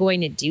 if I'm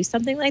going to do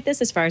something like this,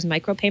 as far as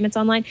micropayments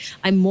online,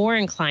 I'm more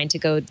inclined to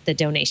go the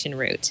donation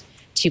route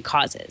to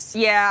causes.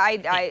 Yeah,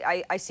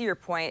 I see your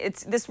point.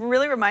 This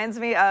really reminds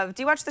me of,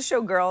 do you watch the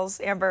show Girls,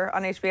 Amber,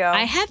 on HBO?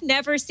 I have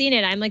never seen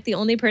it. I'm like the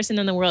only person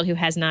in the world who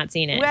has not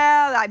seen it.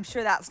 Well, I'm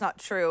sure that's not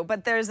true,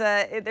 but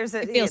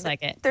it feels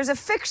like it. There's a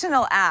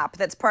fictional app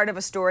that's part of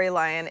a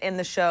storyline in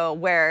the show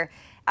where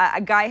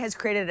a guy has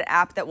created an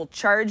app that will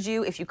charge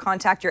you if you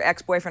contact your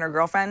ex-boyfriend or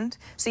girlfriend.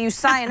 So you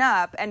sign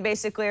up and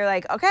basically are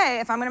like, okay,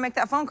 if I'm going to make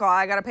that phone call,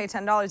 I got to pay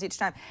 $10 each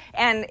time.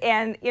 And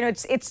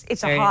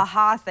it's a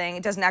ha-ha thing.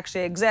 It doesn't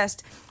actually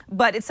exist.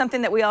 But it's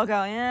something that we all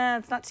go, yeah,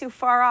 it's not too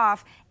far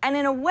off. And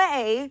in a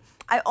way,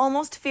 I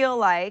almost feel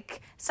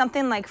like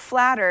something like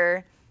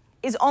Flattr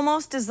is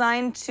almost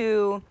designed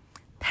to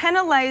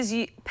penalize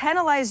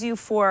you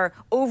for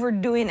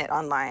overdoing it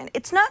online.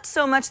 It's not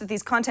so much that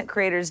these content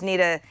creators need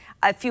a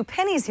few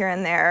pennies here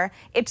and there.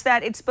 It's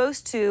that it's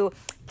supposed to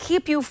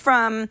keep you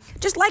from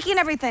just liking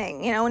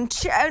everything, you know, and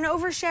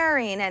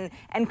oversharing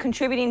and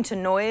contributing to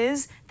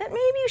noise that maybe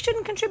you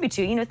shouldn't contribute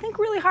to. You know, think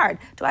really hard.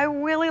 Do I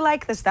really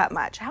like this that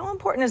much? How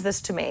important is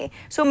this to me?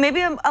 So maybe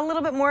a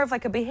little bit more of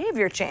like a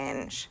behavior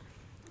change.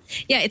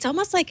 Yeah, it's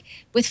almost like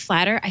with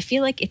Flattr, I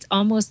feel like it's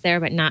almost there,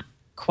 but not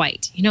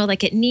quite. You know,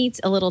 like it needs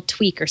a little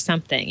tweak or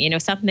something. You know,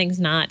 something's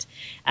not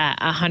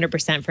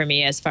 100% for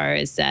me as far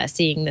as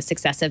seeing the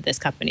success of this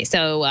company.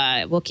 So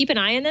we'll keep an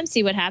eye on them,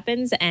 see what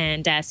happens,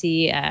 and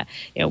see you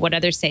know, what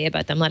others say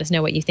about them. Let us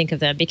know what you think of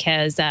them,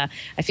 because I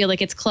feel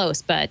like it's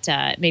close, but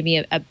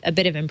maybe a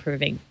bit of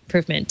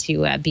improvement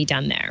to be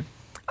done there.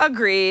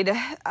 Agreed.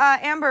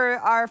 Amber,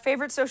 our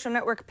favorite social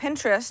network,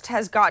 Pinterest,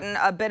 has gotten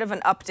a bit of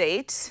an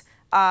update.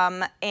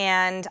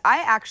 And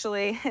I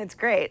actually, it's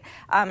great.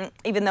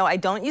 Even though I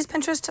don't use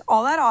Pinterest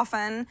all that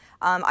often,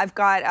 I've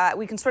got,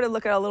 we can sort of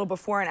look at a little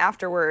before and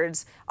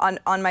afterwards on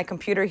my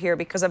computer here,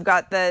 because I've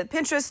got the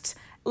Pinterest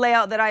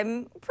layout that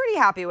I'm pretty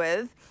happy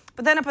with.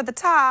 But then up at the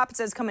top, it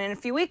says coming in a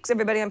few weeks,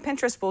 everybody on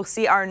Pinterest will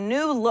see our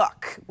new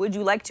look. Would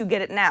you like to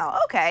get it now?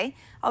 Okay,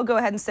 I'll go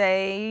ahead and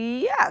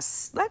say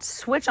yes. Let's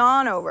switch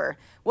on over.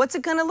 What's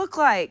it gonna look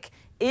like?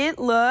 It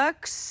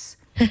looks,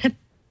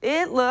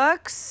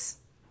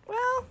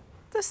 well,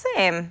 the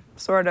same,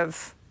 sort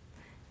of.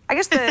 I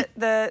guess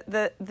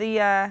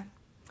the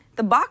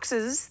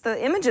boxes,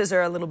 the images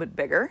are a little bit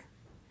bigger.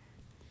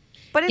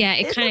 But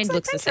it kind of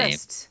looks the same.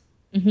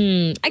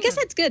 I guess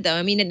that's good, though.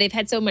 I mean, they've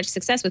had so much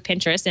success with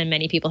Pinterest, and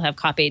many people have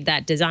copied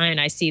that design.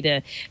 I see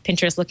the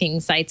Pinterest-looking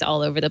sites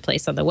all over the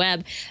place on the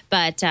web,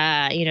 but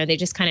you know, they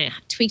just kind of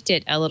tweaked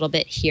it a little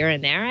bit here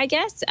and there, I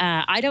guess.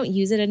 I don't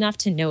use it enough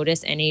to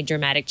notice any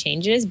dramatic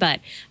changes, but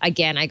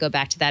again, I go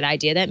back to that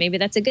idea that maybe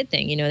that's a good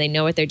thing. You know, they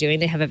know what they're doing.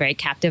 They have a very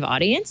captive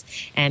audience,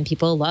 and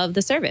people love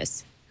the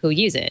service who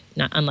use it,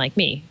 not unlike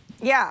me.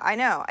 Yeah, I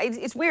know.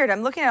 It's weird.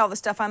 I'm looking at all this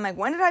stuff. I'm like,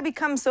 when did I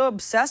become so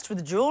obsessed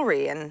with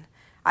jewelry? And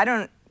I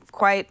don't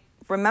quite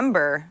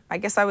remember. I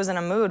guess I was in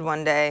a mood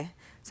one day.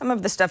 Some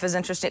of the stuff is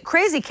interesting.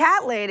 Crazy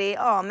cat lady.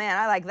 Oh man,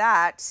 I like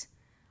that.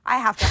 I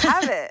have to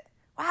have it.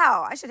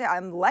 Wow,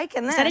 I'm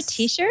liking this. Is that a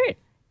t-shirt?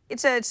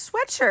 It's a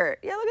sweatshirt.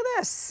 Yeah, look at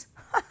this.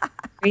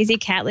 Crazy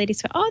cat lady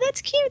sweater. Oh,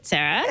 that's cute,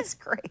 Sarah. That's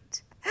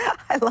great.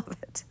 I love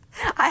it.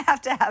 I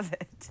have to have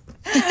it.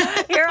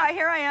 Here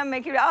I am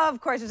making, oh,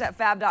 of course it's at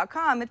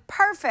fab.com. It's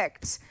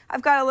perfect.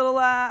 I've got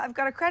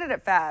a credit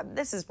at Fab.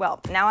 This is, well,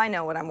 now I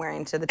know what I'm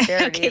wearing to the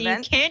charity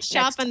event. You can't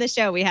shop on the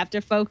show. We have to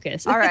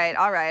focus. All right,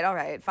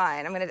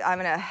 fine. I'm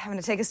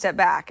gonna take a step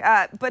back.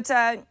 But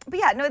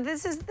yeah, no,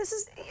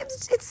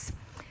 it's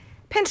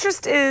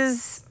Pinterest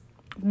is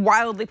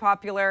wildly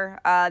popular.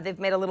 They've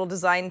made a little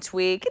design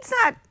tweak. It's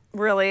not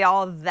really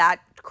all that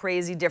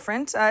crazy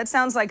different. It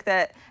sounds like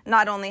that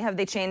not only have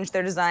they changed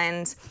their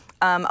designs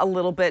a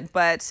little bit,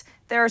 but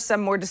there are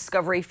some more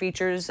discovery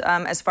features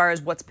as far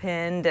as what's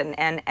pinned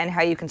and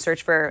how you can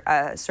search for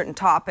a certain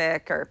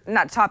topic, or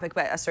not topic,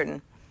 but a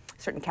certain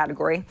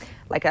category,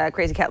 like a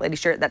crazy cat lady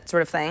shirt, that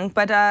sort of thing.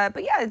 But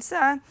yeah,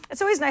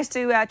 it's always nice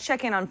to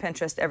check in on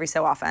Pinterest every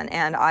so often.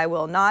 And I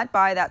will not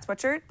buy that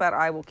sweatshirt, but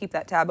I will keep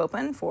that tab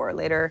open for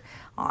later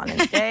on in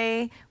the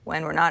day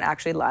when we're not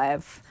actually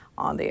live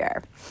on the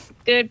air.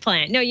 Good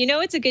plan. No, you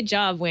know it's a good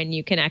job when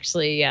you can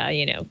actually,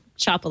 you know,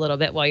 shop a little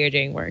bit while you're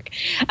doing work.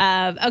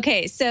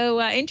 Okay, so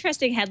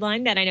interesting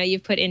headline that I know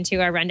you've put into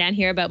our rundown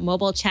here about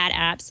mobile chat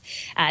apps,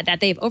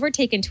 that they've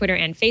overtaken Twitter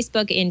and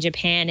Facebook in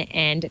Japan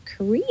and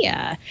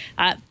Korea.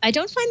 I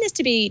don't find this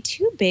to be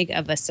too big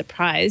of a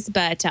surprise,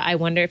 but I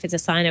wonder if it's a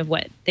sign of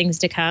what things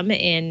to come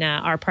in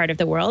our part of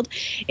the world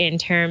in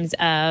terms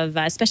of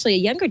especially a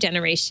younger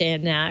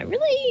generation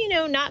really, you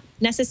know, not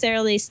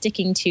necessarily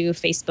sticking to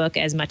Facebook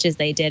as much as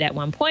they did at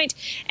one point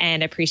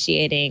and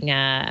appreciating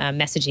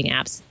messaging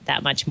apps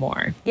that much more.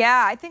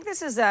 Yeah, I think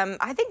this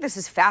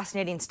is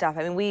fascinating stuff.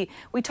 I mean,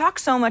 we talk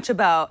so much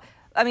about,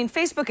 I mean,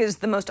 Facebook is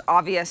the most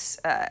obvious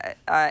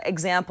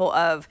example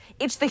of,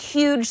 it's the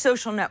huge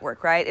social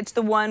network, right? It's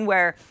the one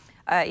where,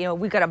 you know,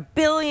 we've got 1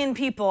 billion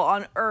people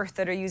on Earth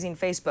that are using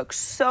Facebook.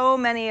 So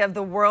many of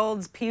the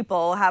world's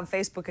people have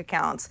Facebook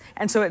accounts.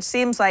 And so it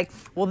seems like,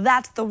 well,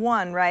 that's the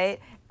one, right?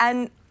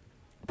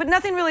 But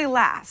nothing really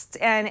lasts.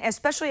 And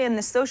especially in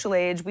the social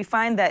age, we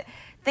find that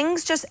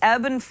things just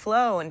ebb and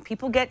flow, and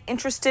people get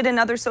interested in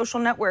other social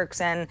networks,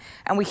 and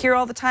we hear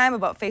all the time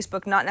about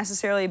Facebook not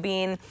necessarily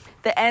being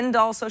the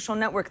end-all social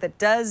network that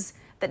does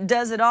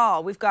it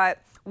all. We've got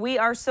We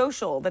Are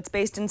Social that's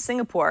based in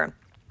Singapore.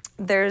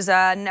 There's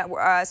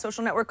a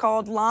social network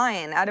called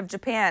Line out of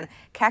Japan,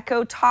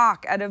 Kakao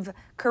Talk out of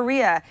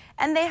Korea,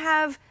 and they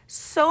have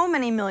so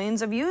many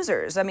millions of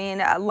users. I mean,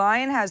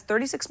 Line has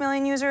 36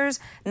 million users,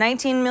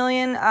 19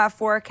 million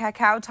for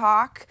Kakao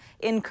Talk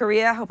in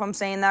Korea. I hope I'm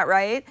saying that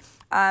right.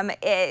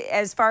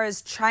 As far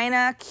as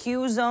China,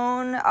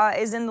 Qzone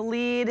is in the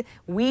lead.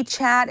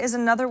 WeChat is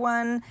another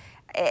one.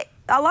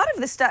 A lot of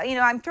this stuff, you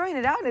know, I'm throwing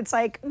it out. It's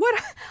like, what?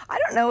 I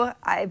don't know.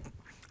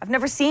 I've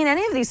never seen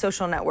any of these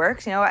social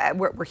networks. You know,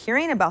 we're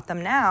hearing about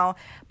them now,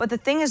 but the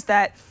thing is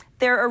that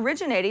they're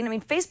originating. I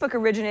mean, Facebook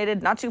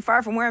originated not too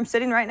far from where I'm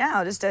sitting right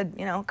now, just a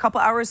couple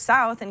hours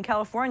south in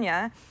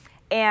California,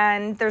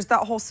 and there's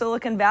that whole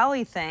Silicon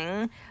Valley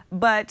thing.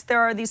 But there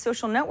are these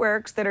social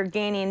networks that are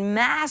gaining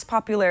mass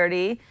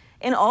popularity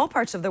in all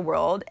parts of the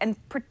world, and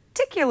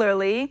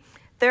particularly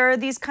there are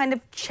these kind of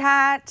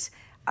chat,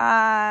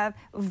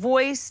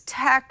 voice,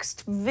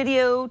 text,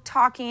 video,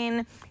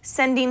 talking,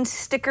 sending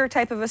sticker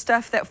type of a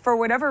stuff that for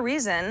whatever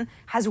reason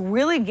has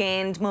really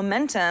gained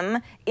momentum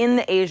in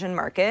the Asian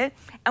market.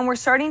 And we're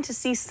starting to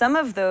see some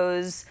of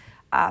those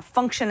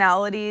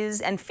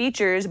functionalities and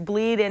features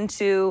bleed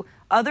into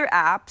other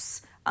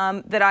apps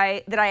that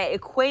I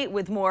equate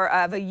with more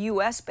of a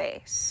U.S.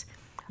 base,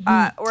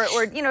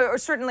 or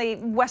certainly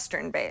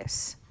Western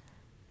base.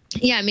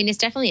 Yeah, I mean, it's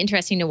definitely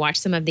interesting to watch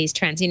some of these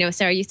trends. You know,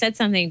 Sarah, you said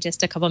something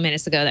just a couple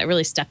minutes ago that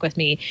really stuck with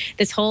me.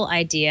 This whole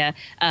idea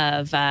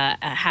of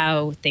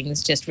how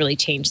things just really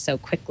change so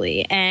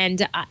quickly.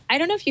 And I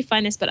don't know if you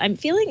find this, but I'm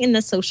feeling in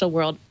the social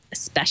world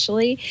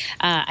especially,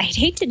 I'd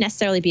hate to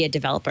necessarily be a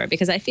developer,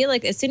 because I feel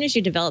like as soon as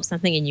you develop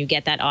something and you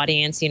get that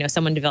audience,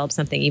 someone develops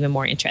something even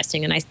more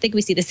interesting. And I think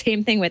we see the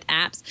same thing with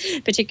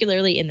apps,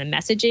 particularly in the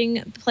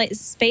messaging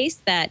space,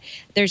 that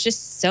there's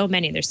just so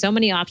many. There's so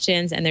many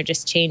options, and they're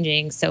just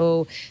changing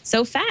so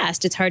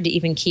fast. It's hard to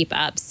even keep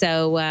up.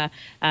 So I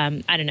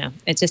don't know.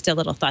 It's just a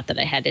little thought that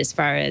I had as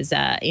far as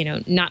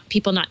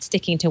people not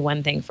sticking to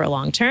one thing for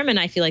long term. And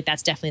I feel like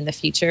that's definitely the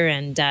future.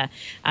 And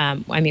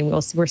I mean,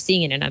 we're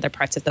seeing it in other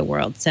parts of the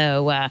world. So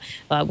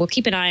we'll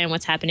keep an eye on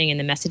what's happening in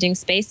the messaging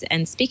space.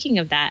 And speaking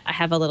of that, I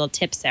have a little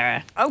tip,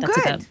 Sarah. Oh,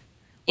 good.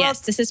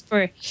 Yes, this is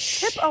for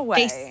tip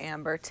away,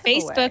 Amber. Tip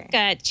Facebook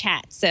away.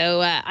 Chat.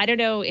 So I don't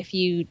know if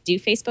you do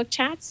Facebook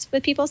chats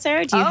with people,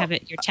 Sarah. Do you have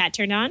your chat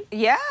turned on?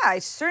 Yeah, I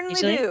certainly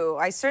do.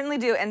 I certainly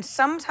do. And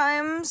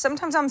sometimes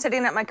I'm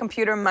sitting at my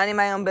computer minding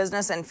my own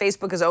business, and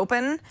Facebook is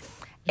open.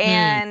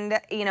 And,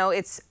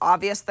 it's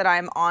obvious that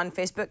I'm on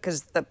Facebook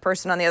because the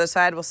person on the other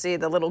side will see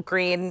the little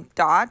green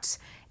dot,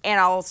 and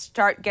I'll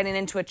start getting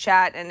into a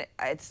chat, and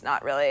it's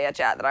not really a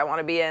chat that I want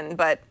to be in,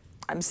 but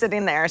I'm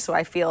sitting there, so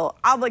I feel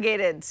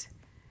obligated.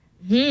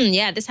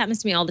 Yeah, this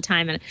happens to me all the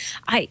time. And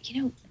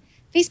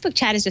Facebook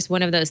chat is just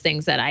one of those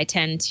things that I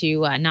tend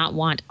to not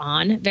want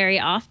on very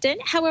often.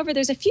 However,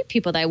 there's a few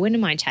people that I wouldn't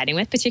mind chatting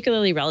with,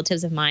 particularly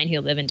relatives of mine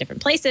who live in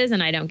different places,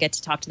 and I don't get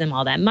to talk to them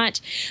all that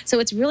much. So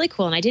it's really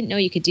cool, and I didn't know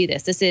you could do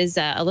this. This is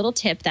a little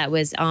tip that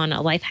was on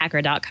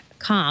lifehacker.com.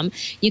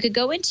 You could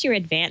go into your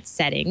advanced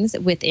settings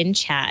within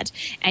chat,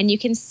 and you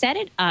can set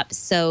it up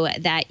so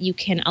that you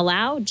can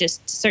allow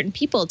just certain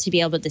people to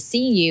be able to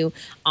see you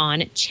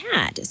on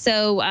chat.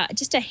 So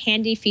just a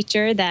handy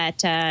feature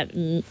that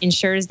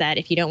ensures that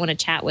if you don't want to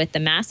chat with the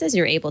masses,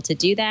 you're able to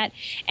do that.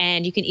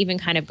 And you can even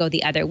kind of go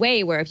the other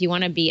way, where if you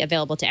want to be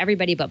available to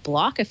everybody but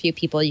block a few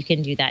people, you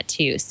can do that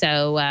too.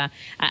 So a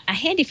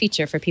handy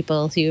feature for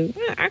people who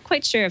aren't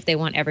quite sure if they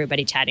want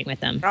everybody chatting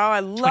with them. Oh,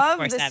 I love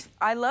this.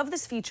 I love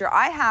this feature.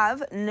 I have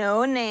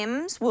no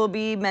names will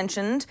be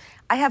mentioned.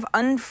 I have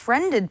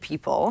unfriended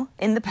people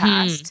in the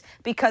past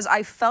because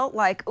I felt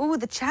like, ooh,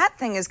 the chat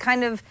thing is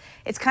kind of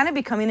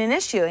becoming an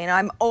issue.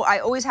 I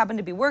always happen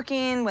to be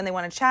working when they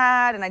want to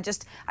chat, and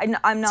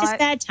I'm not. It's just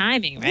bad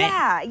timing,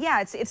 right?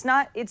 Yeah. It's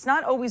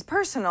not always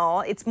personal.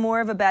 It's more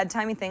of a bad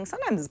timing thing.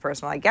 Sometimes it's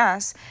personal, I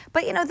guess.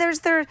 But there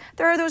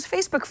are those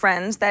Facebook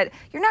friends that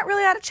you're not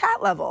really at a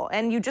chat level,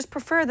 and you just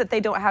prefer that they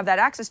don't have that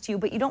access to you,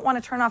 but you don't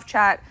want to turn off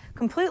chat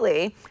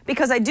completely,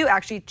 because I do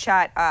actually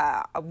chat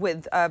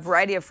with a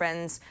variety of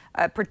friends,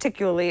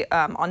 particularly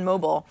on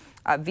mobile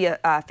via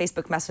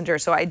Facebook Messenger.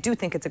 So I do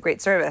think it's a great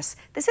service.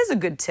 This is a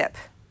good tip.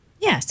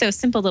 Yeah, so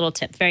simple little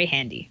tip, very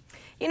handy.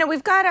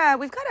 We've got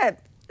a.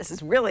 This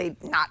is really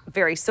not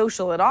very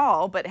social at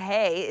all, but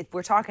hey,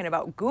 we're talking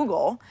about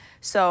Google.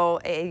 So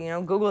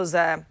Google is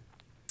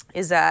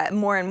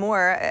more and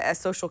more a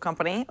social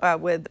company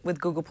with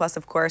Google Plus,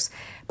 of course.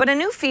 But a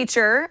new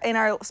feature in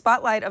our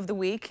spotlight of the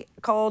week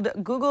called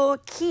Google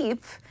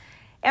Keep.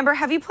 Amber,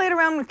 have you played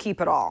around with Keep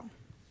at all?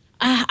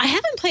 I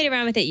haven't played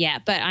around with it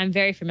yet, but I'm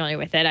very familiar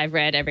with it. I've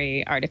read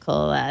every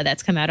article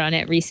that's come out on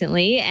it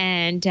recently,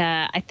 and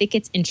I think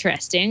it's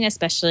interesting,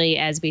 especially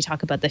as we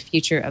talk about the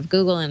future of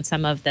Google and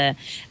some of the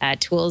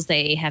tools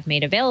they have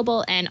made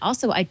available. And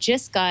also, I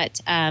just got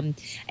a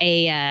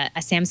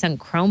Samsung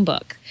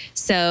Chromebook,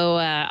 so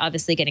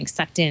obviously getting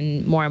sucked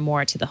in more and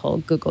more to the whole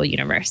Google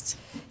universe.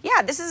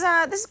 Yeah, this is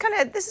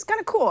kind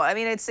of cool. I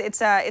mean,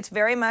 it's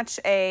very much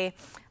a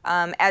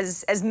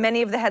as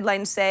many of the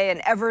headlines say,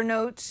 an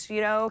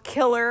Evernote,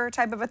 killer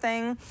type of a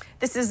thing.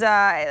 This is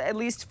at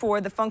least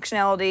for the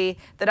functionality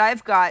that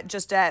I've got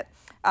just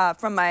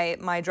from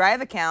my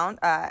Drive account.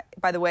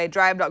 By the way,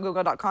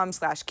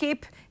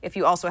 drive.google.com/keep. If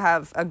you also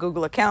have a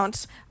Google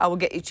account, I will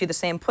get you to the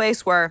same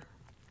place where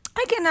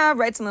I can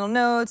write some little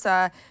notes,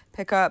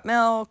 pick up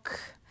milk.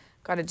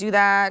 Got to do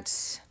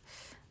that.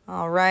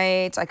 All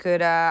right, I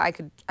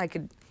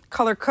could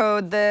color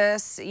code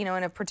this, in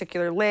a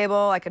particular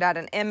label. I could add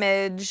an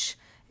image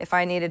if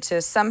I needed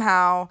to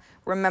somehow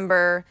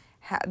remember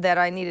that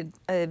I needed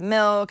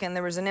milk, and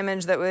there was an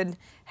image that would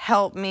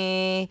help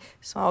me.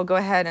 So I'll go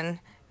ahead and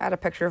add a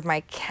picture of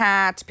my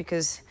cat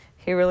because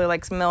he really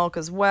likes milk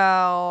as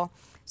well.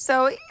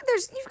 So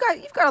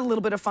you've got a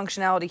little bit of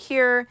functionality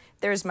here.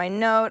 There's my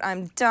note.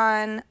 I'm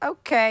done.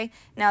 Okay.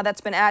 Now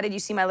that's been added. You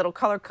see my little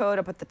color code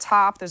up at the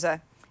top. There's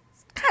a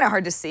kind of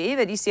hard to see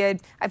that you see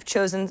I've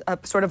chosen a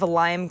sort of a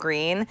lime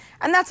green,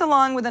 and that's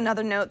along with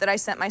another note that I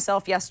sent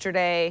myself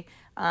yesterday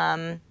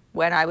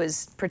when I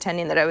was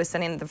pretending that I was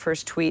sending the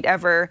first tweet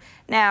ever.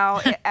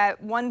 Now,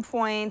 at one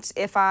point,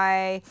 if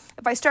I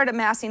start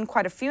amassing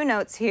quite a few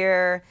notes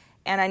here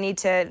and I need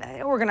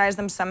to organize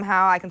them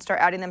somehow, I can start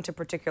adding them to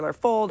particular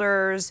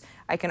folders.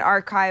 I can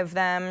archive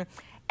them.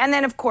 And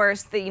then, of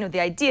course, the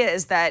idea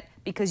is that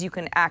because you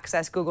can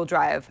access Google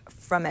Drive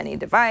from any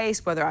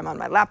device, whether I'm on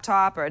my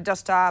laptop or a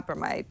desktop or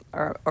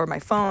my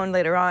phone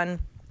later on,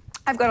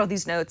 I've got all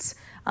these notes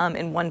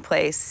in one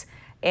place.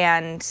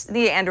 And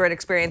the Android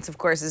experience, of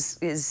course,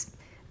 is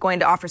going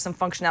to offer some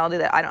functionality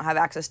that I don't have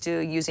access to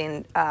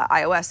using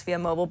iOS via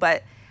mobile.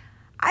 But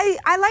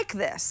I like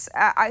this.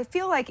 I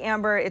feel like,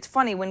 Amber, it's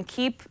funny, when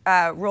Keep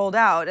rolled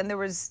out, and there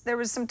was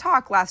some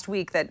talk last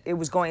week that it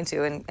was going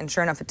to, and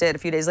sure enough it did a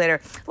few days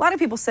later, a lot of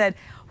people said,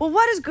 well,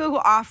 what is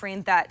Google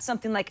offering that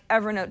something like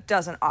Evernote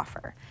doesn't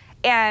offer?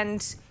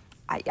 And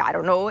I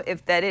don't know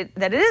if that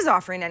it is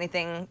offering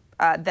anything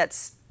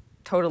that's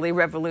totally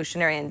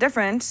revolutionary and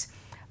different,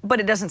 but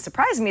it doesn't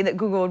surprise me that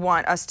Google would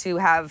want us to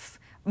have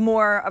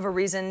more of a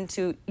reason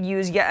to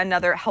use yet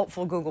another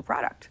helpful Google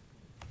product.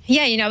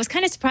 Yeah, I was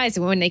kind of surprised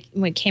when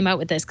it came out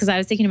with this, because I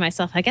was thinking to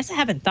myself, I guess I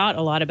haven't thought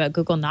a lot about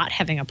Google not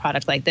having a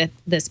product like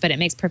this, but it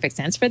makes perfect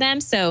sense for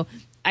them. So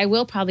I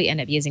will probably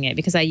end up using it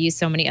because I use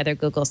so many other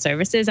Google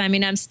services. I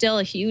mean, I'm still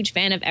a huge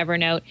fan of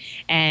Evernote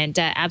and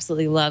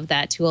absolutely love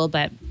that tool,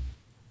 but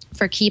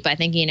for Keep, I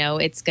think,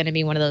 it's going to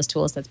be one of those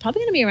tools that's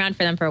probably going to be around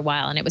for them for a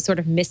while. And it was sort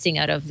of missing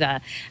out of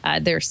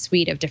their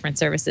suite of different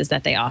services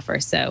that they offer.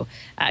 So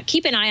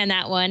keep an eye on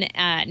that one.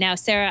 Now,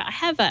 Sarah, I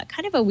have a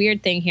kind of a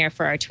weird thing here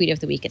for our tweet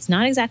of the week. It's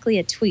not exactly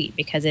a tweet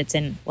because it's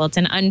an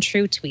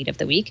untrue tweet of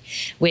the week,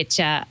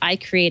 which I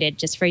created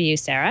just for you,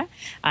 Sarah.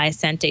 I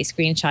sent a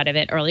screenshot of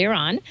it earlier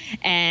on.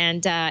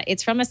 And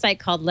it's from a site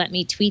called Let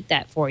Me Tweet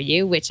That For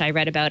You, which I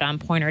read about on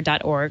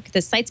pointer.org.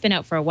 The site's been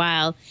out for a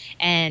while.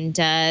 And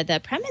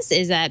the premise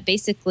is that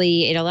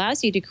basically it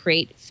allows you to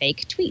create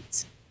fake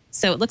tweets.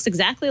 So it looks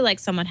exactly like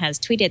someone has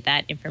tweeted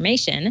that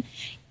information,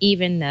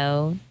 even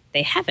though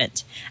they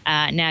haven't.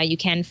 Now, you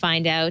can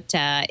find out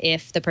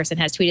if the person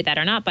has tweeted that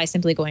or not by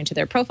simply going to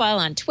their profile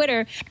on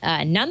Twitter.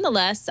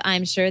 Nonetheless,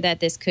 I'm sure that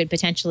this could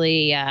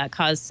potentially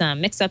cause some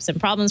mix-ups and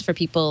problems for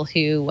people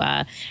who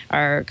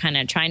are kind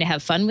of trying to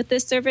have fun with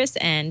this service,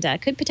 and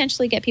could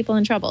potentially get people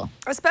in trouble.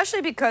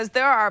 Especially because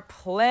there are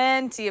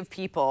plenty of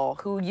people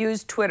who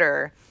use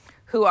Twitter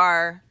who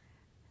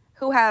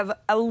have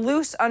a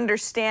loose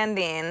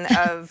understanding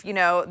of,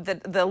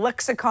 the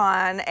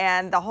lexicon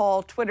and the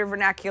whole Twitter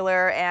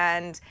vernacular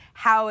and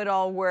how it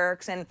all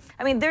works. And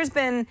I mean, there's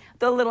been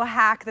the little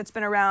hack that's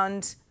been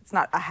around. It's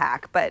not a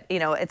hack, but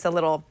it's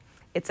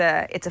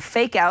a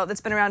fake out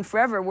that's been around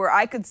forever, where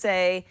I could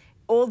say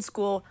old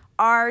school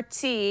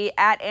RT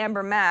at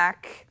Amber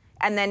Mac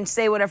and then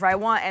say whatever I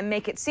want and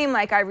make it seem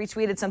like I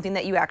retweeted something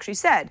that you actually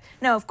said.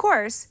 Now, of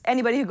course,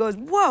 anybody who goes,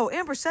 whoa,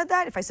 Amber said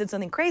that, if I said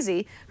something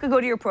crazy, could go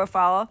to your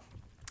profile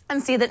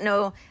and see that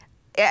no,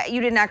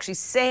 you didn't actually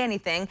say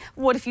anything.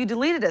 What if you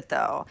deleted it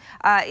though?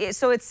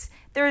 So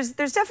there's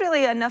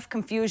definitely enough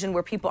confusion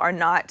where people are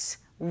not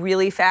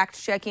really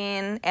fact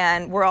checking,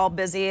 and we're all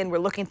busy and we're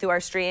looking through our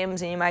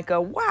streams, and you might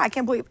go, wow, I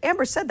can't believe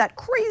Amber said that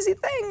crazy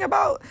thing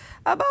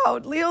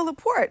about Leo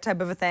Laporte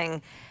type of a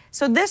thing.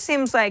 So this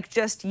seems like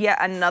just yet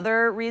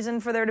another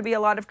reason for there to be a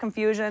lot of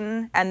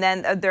confusion, and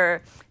then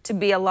there to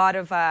be a lot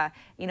of,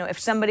 if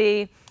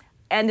somebody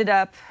ended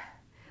up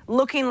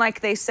looking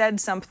like they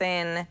said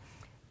something,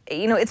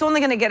 it's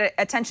only going to get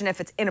attention if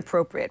it's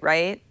inappropriate,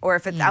 right? Or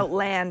if it's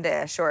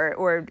outlandish,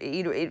 or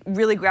it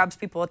really grabs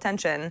people's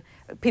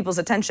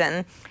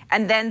attention,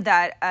 and then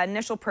that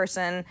initial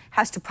person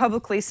has to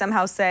publicly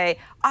somehow say,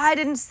 I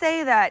didn't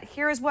say that,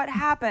 here's what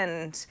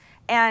happened.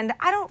 And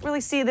I don't really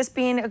see this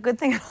being a good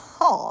thing at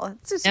all.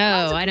 It's just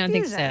no, I don't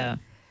think so.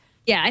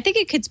 Yeah, I think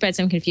it could spread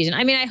some confusion.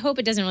 I mean, I hope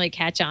it doesn't really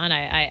catch on.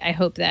 I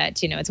hope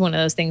that, it's one of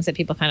those things that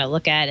people kind of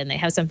look at and they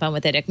have some fun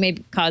with it. It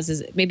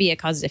maybe it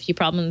causes a few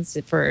problems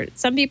for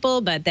some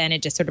people, but then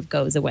it just sort of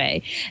goes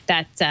away.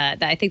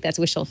 I think that's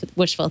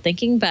wishful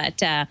thinking.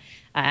 But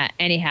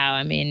anyhow,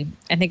 I mean,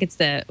 I think it's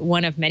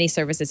one of many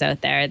services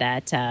out there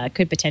that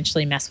could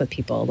potentially mess with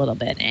people a little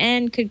bit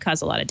and could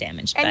cause a lot of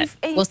damage. But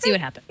we'll see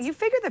what happens. You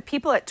figure that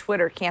people at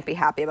Twitter can't be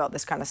happy about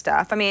this kind of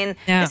stuff. I mean,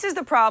 This is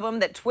the problem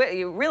that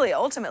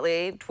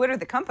ultimately, Twitter,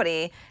 the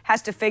company,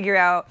 has to figure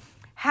out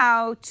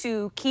how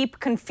to keep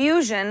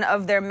confusion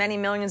of their many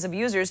millions of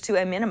users to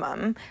a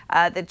minimum.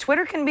 That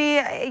Twitter can be,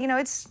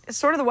 it's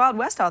sort of the Wild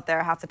West out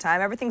there half the time.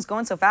 Everything's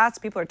going so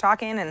fast, people are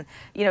talking, and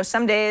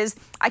some days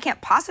I can't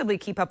possibly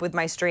keep up with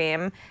my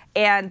stream.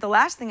 And the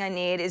last thing I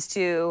need is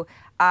to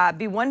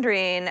be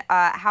wondering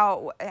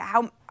how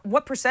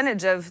what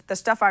percentage of the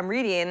stuff I'm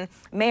reading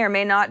may or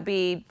may not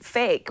be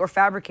fake or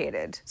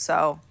fabricated.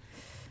 So,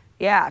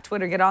 yeah,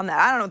 Twitter, get on that.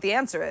 I don't know what the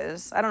answer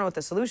is. I don't know what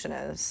the solution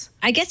is.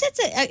 I guess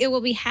it will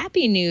be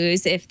happy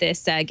news if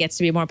this gets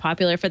to be more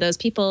popular for those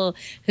people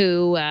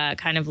who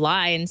kind of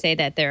lie and say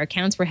that their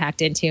accounts were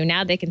hacked into.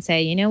 Now they can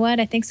say, you know what,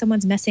 I think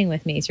someone's messing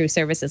with me through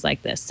services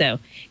like this. So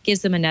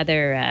gives them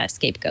another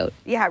scapegoat.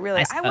 Yeah,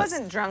 really. I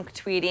wasn't drunk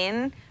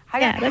tweeting.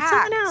 That's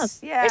someone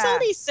else. Yeah. There's all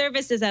these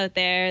services out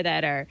there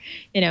that are,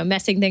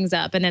 messing things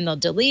up, and then they'll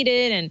delete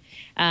it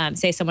and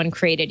say someone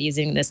created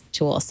using this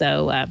tool.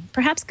 So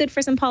perhaps good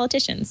for some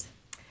politicians.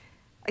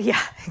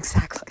 Yeah,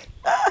 exactly.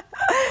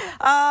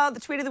 The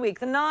tweet of the week,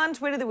 the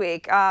non-tweet of the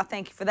week.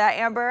 Thank you for that,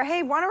 Amber.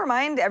 Hey, want to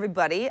remind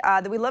everybody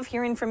that we love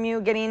hearing from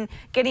you,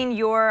 getting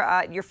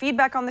your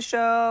feedback on the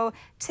show,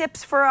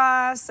 tips for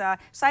us,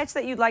 sites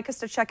that you'd like us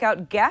to check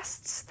out,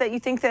 guests that you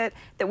think that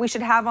we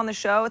should have on the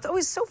show. It's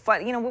always so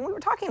fun. When we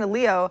were talking to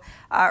Leo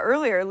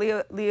earlier,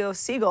 Leo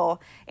Seigal,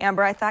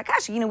 Amber, I thought,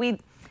 gosh,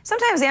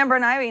 sometimes Amber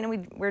and I,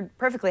 we're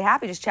perfectly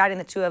happy just chatting,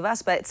 the two of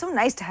us, but it's so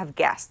nice to have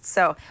guests.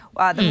 So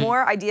the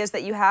more ideas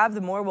that you have,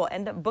 the more we'll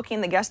end up booking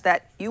the guests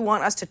that you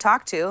want us to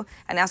talk to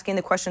and asking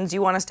the questions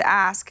you want us to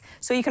ask.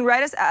 So you can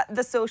write us at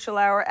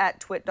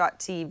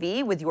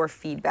thesocialhour@twit.tv with your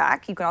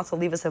feedback. You can also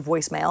leave us a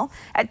voicemail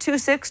at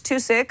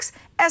 2626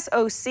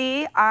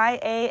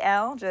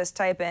 SOCIAL. Just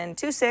type in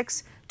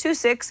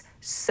 2626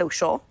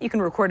 social. You can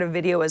record a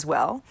video as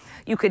well.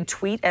 You could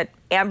tweet at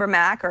Amber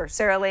Mack or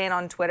Sarah Lane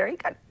on Twitter. You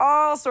got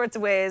all sorts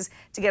of ways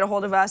to get a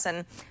hold of us.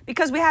 And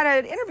because we had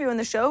an interview in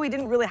the show, we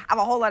didn't really have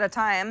a whole lot of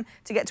time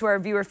to get to our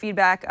viewer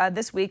feedback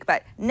this week.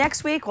 But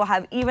next week, we'll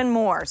have even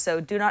more.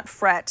 So do not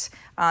fret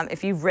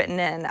if you've written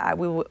in.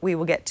 We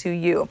will get to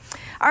you.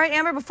 All right,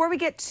 Amber, before we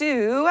get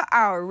to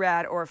our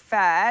rad or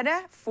fad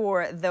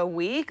for the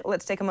week,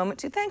 let's take a moment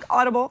to thank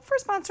Audible for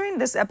sponsoring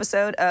this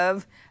episode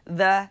of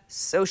The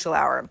Social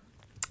Hour.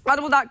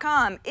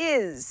 Audible.com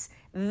is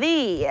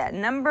the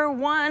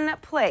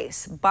 #1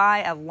 place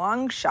by a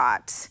long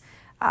shot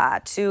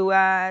to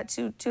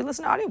listen to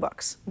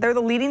audiobooks. They're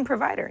the leading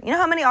provider. You know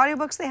how many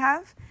audiobooks they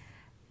have?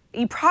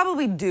 You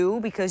probably do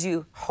because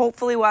you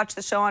hopefully watch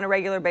the show on a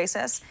regular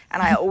basis,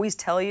 and I always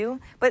tell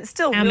you, but it's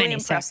still really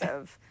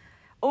impressive.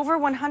 Over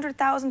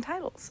 100,000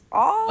 titles,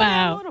 all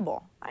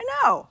downloadable. I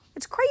know,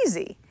 it's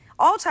crazy.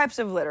 All types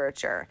of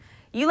literature.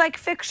 You like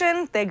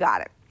fiction? They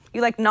got it.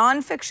 You like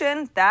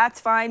nonfiction? That's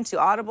fine too.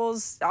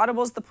 Audible's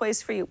the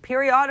place for you.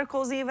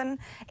 Periodicals even.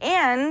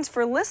 And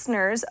for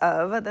listeners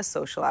of The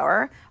Social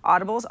Hour,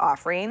 Audible's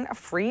offering a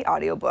free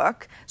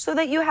audiobook so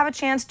that you have a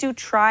chance to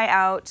try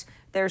out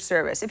their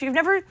service. If you've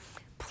never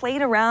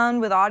played around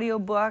with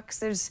audiobooks,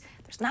 there's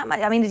not much.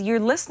 I mean, you're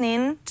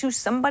listening to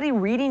somebody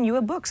reading you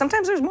a book.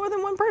 Sometimes there's more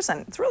than one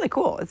person. It's really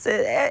cool.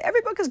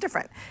 Every book is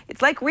different.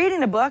 It's like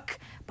reading a book,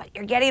 but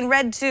you're getting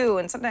read too.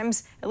 And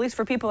sometimes, at least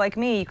for people like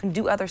me, you can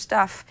do other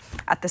stuff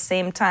at the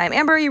same time.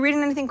 Amber, are you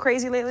reading anything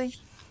crazy lately?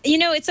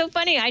 It's so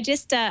funny. I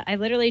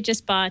literally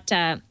just bought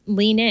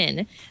Lean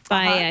In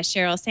by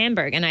Sheryl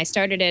Sandberg, and I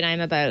started it.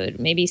 I'm about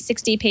maybe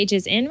 60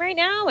 pages in right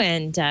now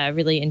and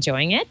really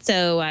enjoying it.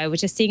 So I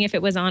was just seeing if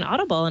it was on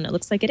Audible, and it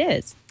looks like it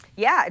is.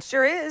 Yeah, it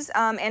sure is.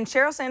 And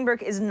Sheryl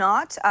Sandberg is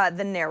not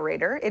the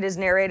narrator. It is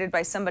narrated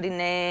by somebody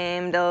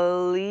named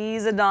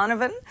Eliza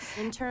Donovan.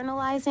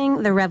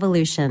 Internalizing the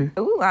revolution.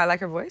 Ooh, I like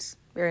her voice.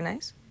 Very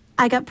nice.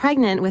 I got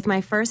pregnant with my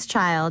first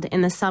child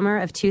in the summer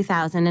of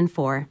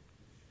 2004.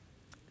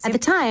 At the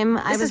time,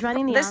 I was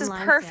running the online This is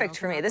perfect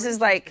for me. This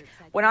is like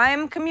when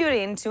I'm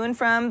commuting to and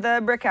from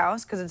the brick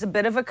house, because it's a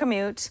bit of a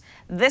commute,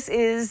 this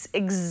is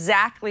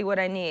exactly what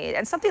I need.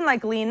 And something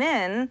like Lean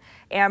In,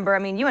 Amber, I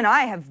mean, you and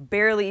I have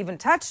barely even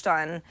touched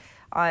on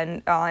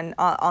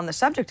the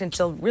subject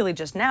until really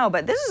just now,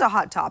 but this is a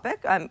hot topic,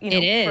 it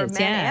is, for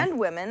men and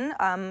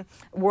women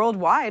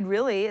worldwide,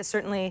 really,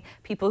 certainly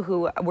people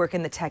who work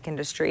in the tech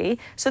industry.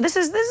 So this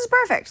is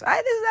perfect. This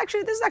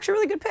is actually a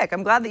really good pick.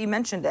 I'm glad that you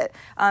mentioned it.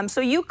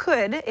 So you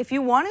could, if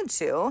you wanted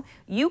to,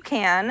 you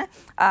can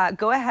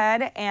go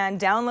ahead and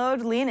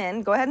download Lean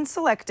In, go ahead and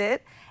select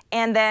it,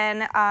 and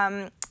then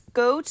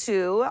go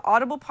to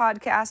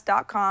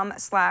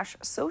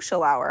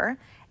audiblepodcast.com/social hour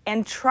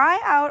and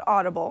try out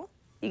Audible.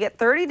 You get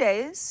 30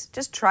 days,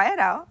 just try it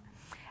out.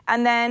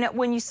 And then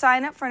when you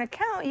sign up for an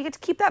account, you get to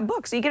keep that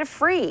book. So you get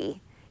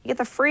you get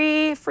the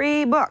free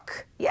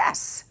book.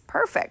 Yes,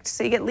 perfect.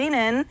 So you get Lean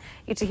In, you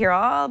get to hear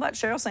all about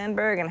Sheryl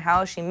Sandberg and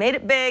how she made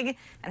it big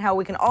and how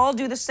we can all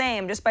do the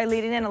same just by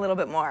leaning in a little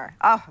bit more.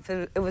 Oh, if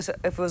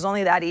it was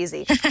only that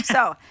easy.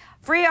 So,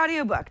 free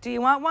audiobook. Do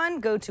you want one?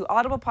 Go to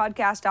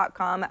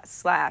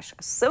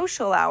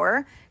audiblepodcast.com/social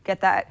hour. Get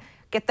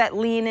that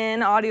Lean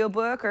In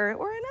audiobook or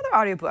another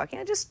audiobook.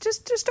 Just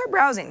start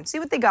browsing, see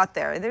what they got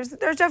there. There's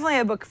definitely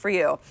a book for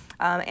you.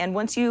 And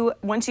once you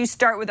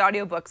start with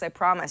audiobooks, I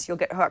promise you'll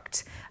get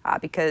hooked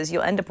because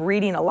you'll end up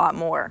reading a lot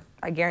more.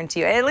 I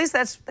guarantee you. At least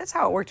that's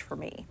how it worked for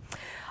me.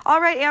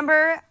 All right,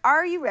 Amber,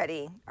 are you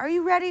ready? Are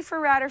you ready for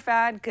Rad or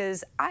Fad?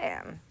 Because I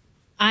am.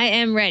 I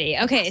am ready.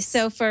 Okay,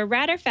 so for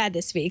Rad or Fad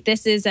this week,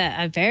 this is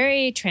a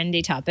very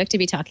trendy topic to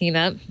be talking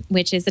about,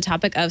 which is the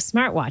topic of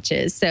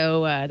smartwatches.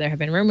 So there have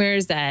been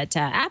rumors that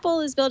Apple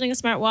is building a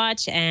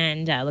smartwatch,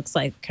 and looks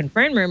like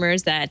confirmed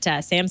rumors that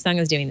Samsung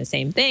is doing the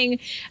same thing.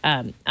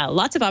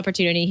 Lots of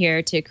opportunity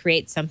here to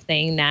create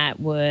something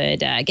that would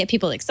get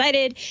people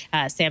excited.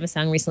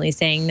 Samsung recently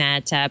saying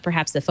that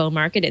perhaps the phone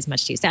market is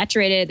much too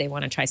saturated. They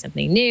want to try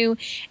something new.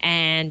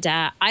 And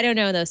I don't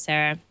know, though,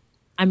 Sarah.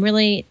 I'm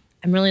really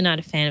not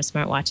a fan of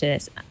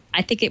smartwatches.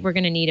 I think we're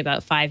going to need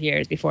about 5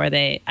 years before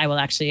I will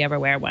actually ever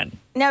wear one.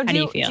 Now, How do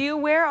you feel? Do you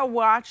wear a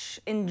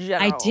watch in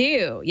general? I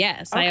do,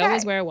 yes. Okay. I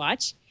always wear a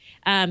watch.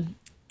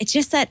 It's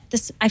just that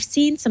I've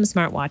seen some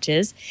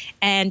smartwatches,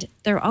 and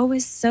they're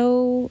always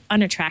so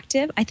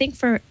unattractive. I think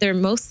they're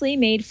mostly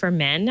made for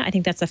men. I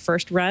think that's the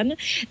first run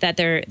that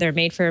they're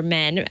made for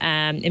men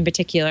in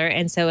particular.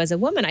 And so as a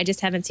woman, I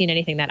just haven't seen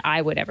anything that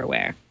I would ever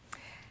wear.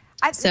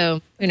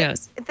 So who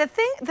knows? The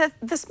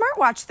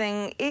smartwatch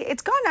thing,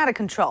 it's gone out of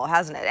control,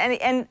 hasn't it?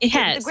 And it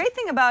has. The great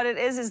thing about it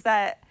is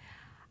that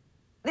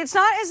it's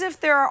not as if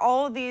there are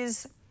all of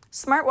these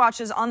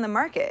smartwatches on the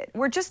market.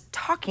 We're just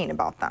talking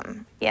about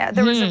them. Yeah,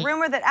 there was a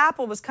rumor that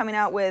Apple was coming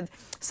out with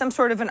some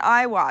sort of an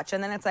iWatch,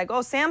 and then it's like, oh,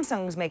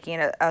 Samsung's making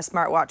a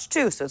smartwatch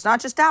too, so it's not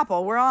just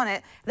Apple, we're on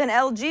it. Then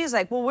LG's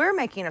like, well, we're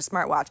making a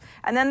smartwatch.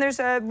 And then there's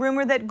a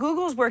rumor that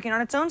Google's working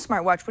on its own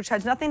smartwatch, which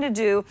has nothing to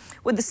do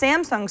with the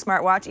Samsung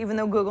smartwatch, even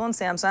though Google and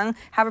Samsung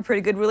have a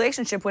pretty good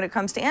relationship when it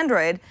comes to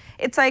Android.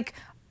 It's like,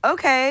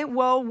 okay,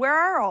 well, where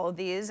are all of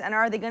these, and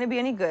are they going to be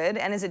any good,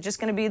 and is it just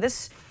going to be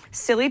this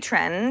silly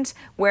trend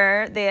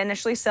where they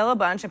initially sell a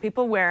bunch and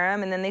people wear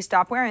them and then they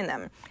stop wearing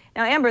them?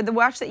 Now, Amber, the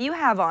watch that you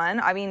have on,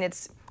 I mean,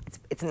 it's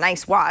a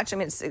nice watch. I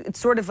mean, it's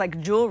sort of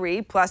like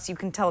jewelry, plus you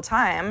can tell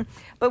time.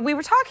 But we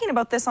were talking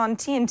about this on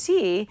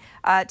TNT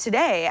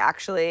today,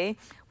 actually,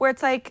 where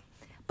it's like,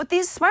 but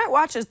these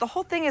smartwatches, the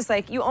whole thing is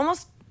like they're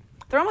almost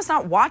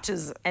not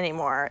watches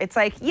anymore. It's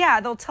like, yeah,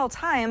 they'll tell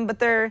time, but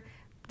they're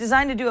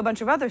designed to do a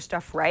bunch of other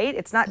stuff, right?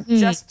 It's not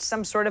just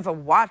some sort of a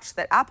watch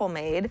that Apple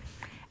made.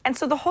 And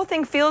so the whole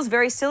thing feels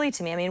very silly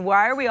to me. I mean,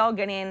 why are we all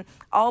getting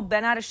all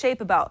bent out of shape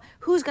about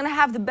who's going to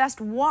have the best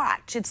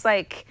watch? It's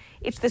like,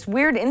 it's this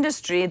weird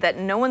industry that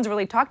no one's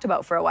really talked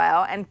about for a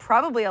while, and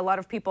probably a lot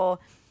of people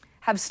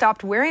have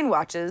stopped wearing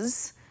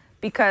watches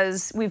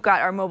because we've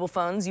got our mobile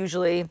phones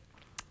usually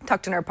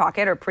tucked in our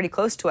pocket or pretty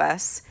close to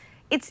us.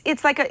 It's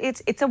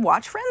a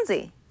watch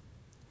frenzy.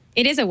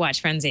 It is a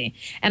watch frenzy.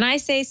 And I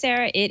say,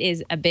 Sarah, it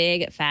is a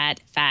big fat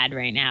fad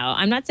right now.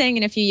 I'm not saying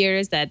in a few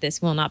years that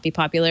this will not be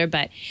popular,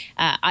 but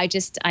I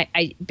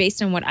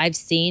based on what I've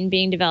seen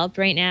being developed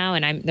right now,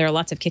 and there are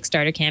lots of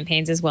Kickstarter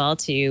campaigns as well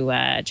to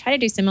try to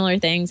do similar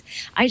things.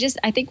 I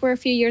think we're a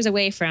few years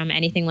away from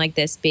anything like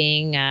this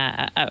being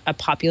a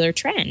popular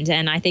trend.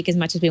 And I think as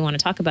much as we want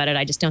to talk about it,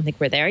 I just don't think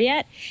we're there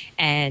yet.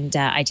 And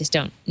I just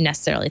don't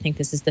necessarily think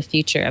this is the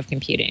future of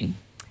computing.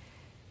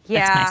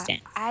 Yeah, that's my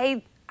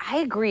stance. I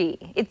agree.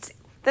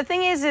 The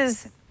thing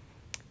is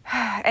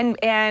and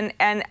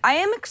I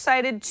am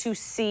excited to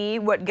see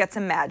what gets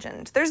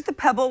imagined. There's the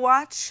Pebble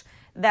Watch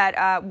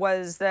that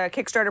was the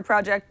Kickstarter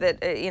project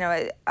that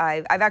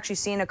I've actually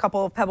seen a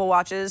couple of Pebble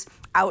Watches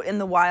out in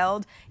the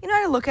wild.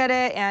 I look at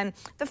it and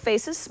the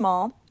face is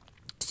small,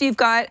 so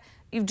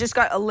you've just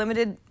got a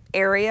limited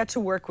area to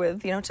work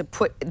with, to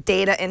put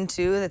data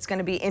into that's going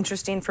to be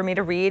interesting for me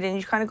to read, and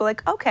you kind of go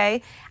like,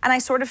 okay. And I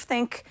sort of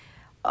think,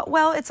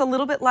 well, it's a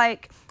little bit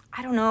like,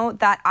 I don't know,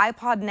 that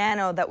iPod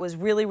Nano that was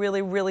really,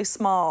 really, really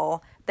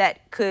small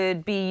that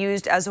could be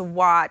used as a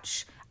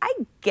watch. I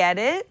get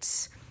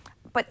it,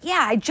 but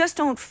yeah, I just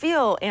don't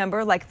feel,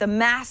 Amber, like the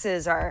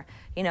masses are,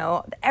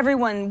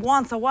 everyone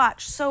wants a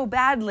watch so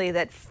badly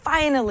that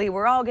finally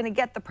we're all going to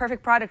get the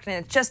perfect product,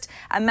 and it's just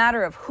a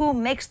matter of who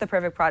makes the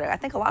perfect product. I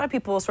think a lot of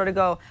people will sort of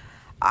go,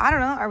 I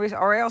don't know, are we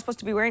all supposed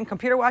to be wearing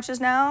computer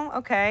watches now?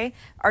 Okay.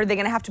 Are they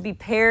going to have to be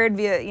paired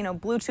via,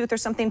 Bluetooth or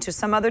something to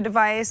some other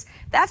device?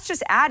 That's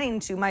just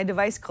adding to my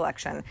device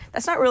collection.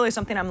 That's not really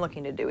something I'm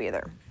looking to do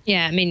either.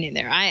 Yeah, me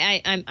neither.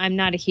 I'm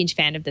not a huge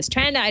fan of this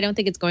trend. I don't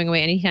think it's going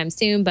away anytime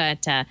soon,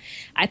 but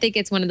I think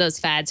it's one of those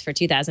fads for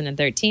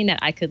 2013 that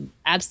I could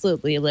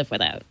absolutely live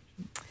without.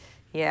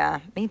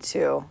 Yeah, me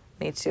too.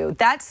 Me too.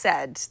 That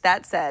said,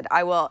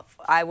 I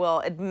will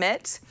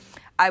admit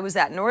I was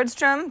at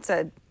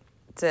Nordstrom.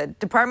 It's a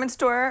department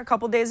store a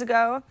couple days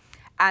ago,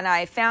 and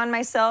I found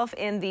myself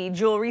in the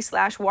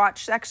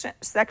jewelry/watch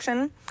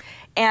section,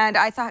 and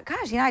I thought,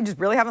 gosh, I just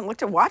really haven't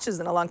looked at watches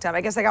in a long time.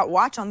 I guess I got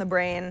watch on the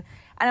brain,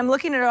 and I'm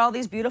looking at all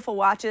these beautiful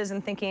watches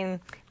and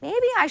thinking,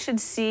 maybe I should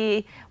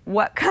see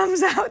what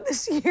comes out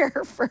this year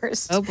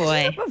first. Oh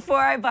boy. Before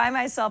I buy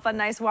myself a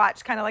nice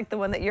watch, kind of like the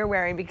one that you're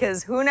wearing,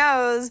 because who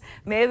knows,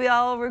 maybe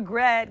I'll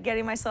regret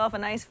getting myself a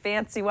nice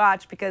fancy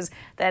watch, because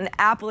then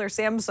Apple or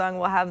Samsung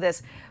will have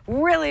this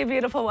really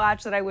beautiful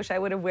watch that I wish I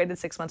would have waited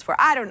 6 months for.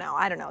 I don't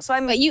know. So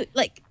But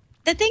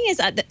the thing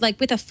is, like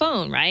with a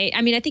phone, right?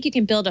 I mean, I think you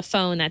can build a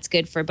phone that's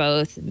good for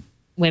both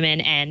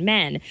women and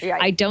men. Yeah.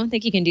 I don't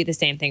think you can do the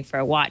same thing for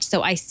a watch.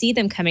 So I see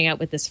them coming out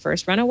with this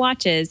first run of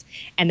watches,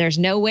 and there's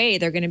no way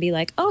they're going to be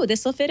like, oh,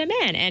 this will fit a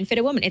man and fit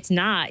a woman. It's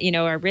not,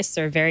 our wrists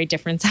are very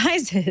different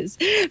sizes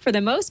for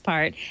the most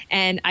part.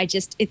 And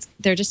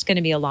they're just going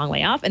to be a long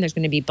way off, and there's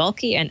going to be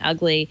bulky and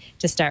ugly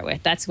to start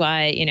with. That's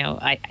why,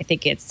 I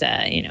think it's,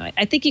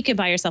 I think you can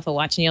buy yourself a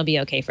watch and you'll be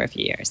okay for a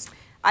few years.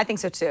 I think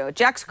so too.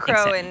 Jax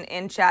Crow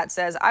in chat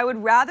says, I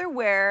would rather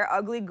wear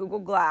ugly Google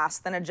Glass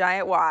than a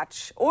giant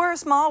watch or a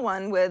small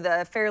one with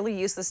a fairly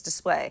useless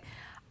display.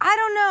 I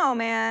don't know,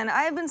 man.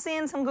 I've been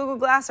seeing some Google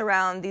Glass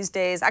around these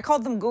days. I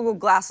called them Google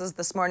Glasses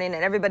this morning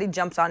and everybody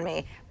jumped on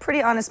me.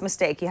 Pretty honest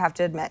mistake, you have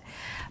to admit.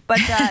 But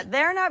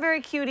they're not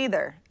very cute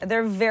either.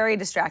 They're very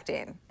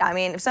distracting. I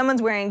mean, if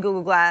someone's wearing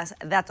Google Glass,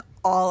 that's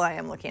all I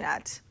am looking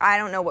at. I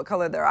don't know what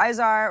color their eyes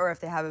are or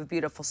if they have a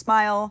beautiful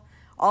smile.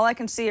 All I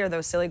can see are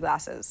those silly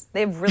glasses.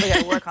 They've really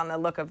got to work on the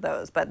look of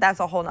those, but that's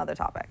a whole nother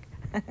topic.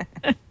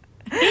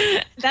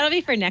 That'll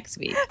be for next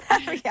week.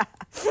 Yeah.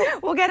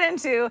 We'll get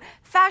into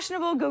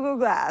fashionable Google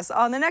Glass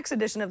on the next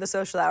edition of the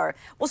Social Hour.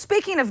 Well,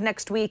 speaking of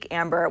next week,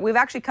 Amber, we've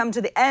actually come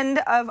to the end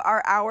of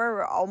our hour.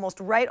 We're almost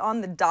right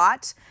on the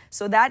dot.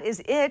 So that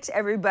is it,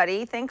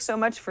 everybody. Thanks so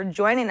much for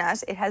joining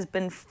us. It has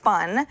been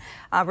fun.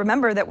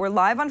 Remember that we're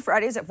live on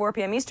Fridays at 4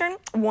 p.m. Eastern,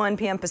 1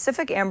 p.m.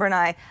 Pacific. Amber and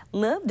I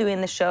love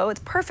doing the show.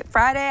 It's perfect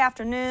Friday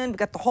afternoon. We've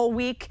got the whole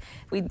week.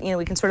 We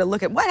can sort of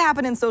look at what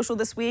happened in social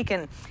this week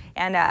and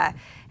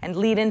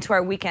lead into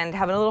our weekend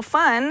having a little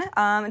fun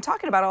and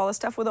talking about all this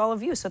stuff with all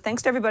of you. So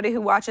thanks to everybody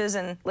who watches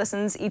and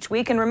listens each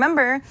week. And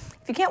remember,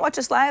 if you can't watch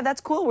us live,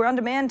 that's cool. We're on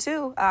demand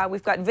too.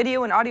 We've got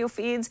video and audio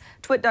feeds.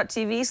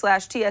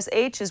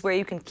 twit.tv/TSH is where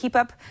you can keep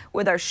up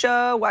with our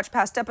show, watch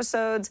past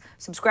episodes,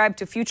 subscribe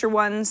to future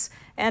ones.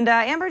 And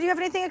Amber, do you have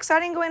anything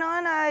exciting going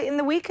on in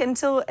the week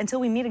until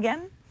we meet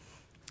again?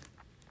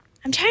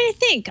 I'm trying to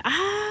think.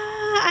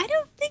 I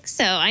don't think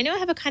so. I know I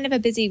have a kind of a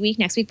busy week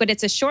next week, but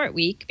it's a short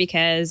week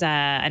because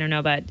I don't know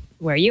about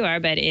where you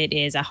are, but it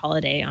is a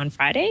holiday on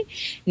Friday,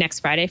 next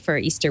Friday for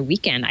Easter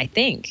weekend, I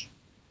think,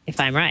 if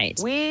I'm right.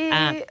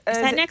 Is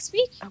that next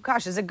week? Oh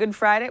gosh, is it Good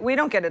Friday? We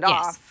don't get it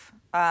off.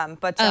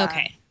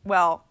 Okay.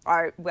 Well,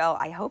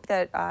 I hope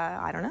that,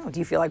 I don't know. Do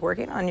you feel like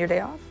working on your day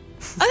off?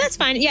 Oh, that's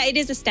fine. Yeah, it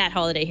is a stat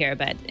holiday here,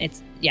 but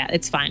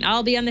it's fine.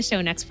 I'll be on the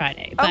show next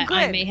Friday. But good.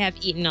 I may have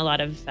eaten a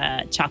lot of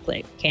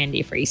chocolate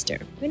candy for Easter.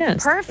 Who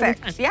knows?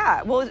 Perfect.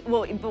 Yeah,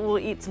 we'll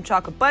eat some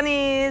chocolate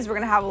bunnies. We're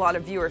gonna have a lot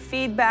of viewer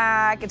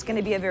feedback. It's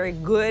gonna be a very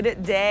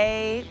good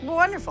day.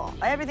 Wonderful.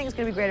 Everything's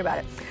gonna be great about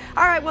it.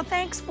 All right. Well,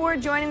 thanks for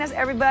joining us,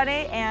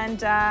 everybody, and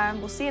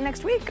we'll see you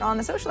next week on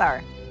the Social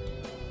Hour.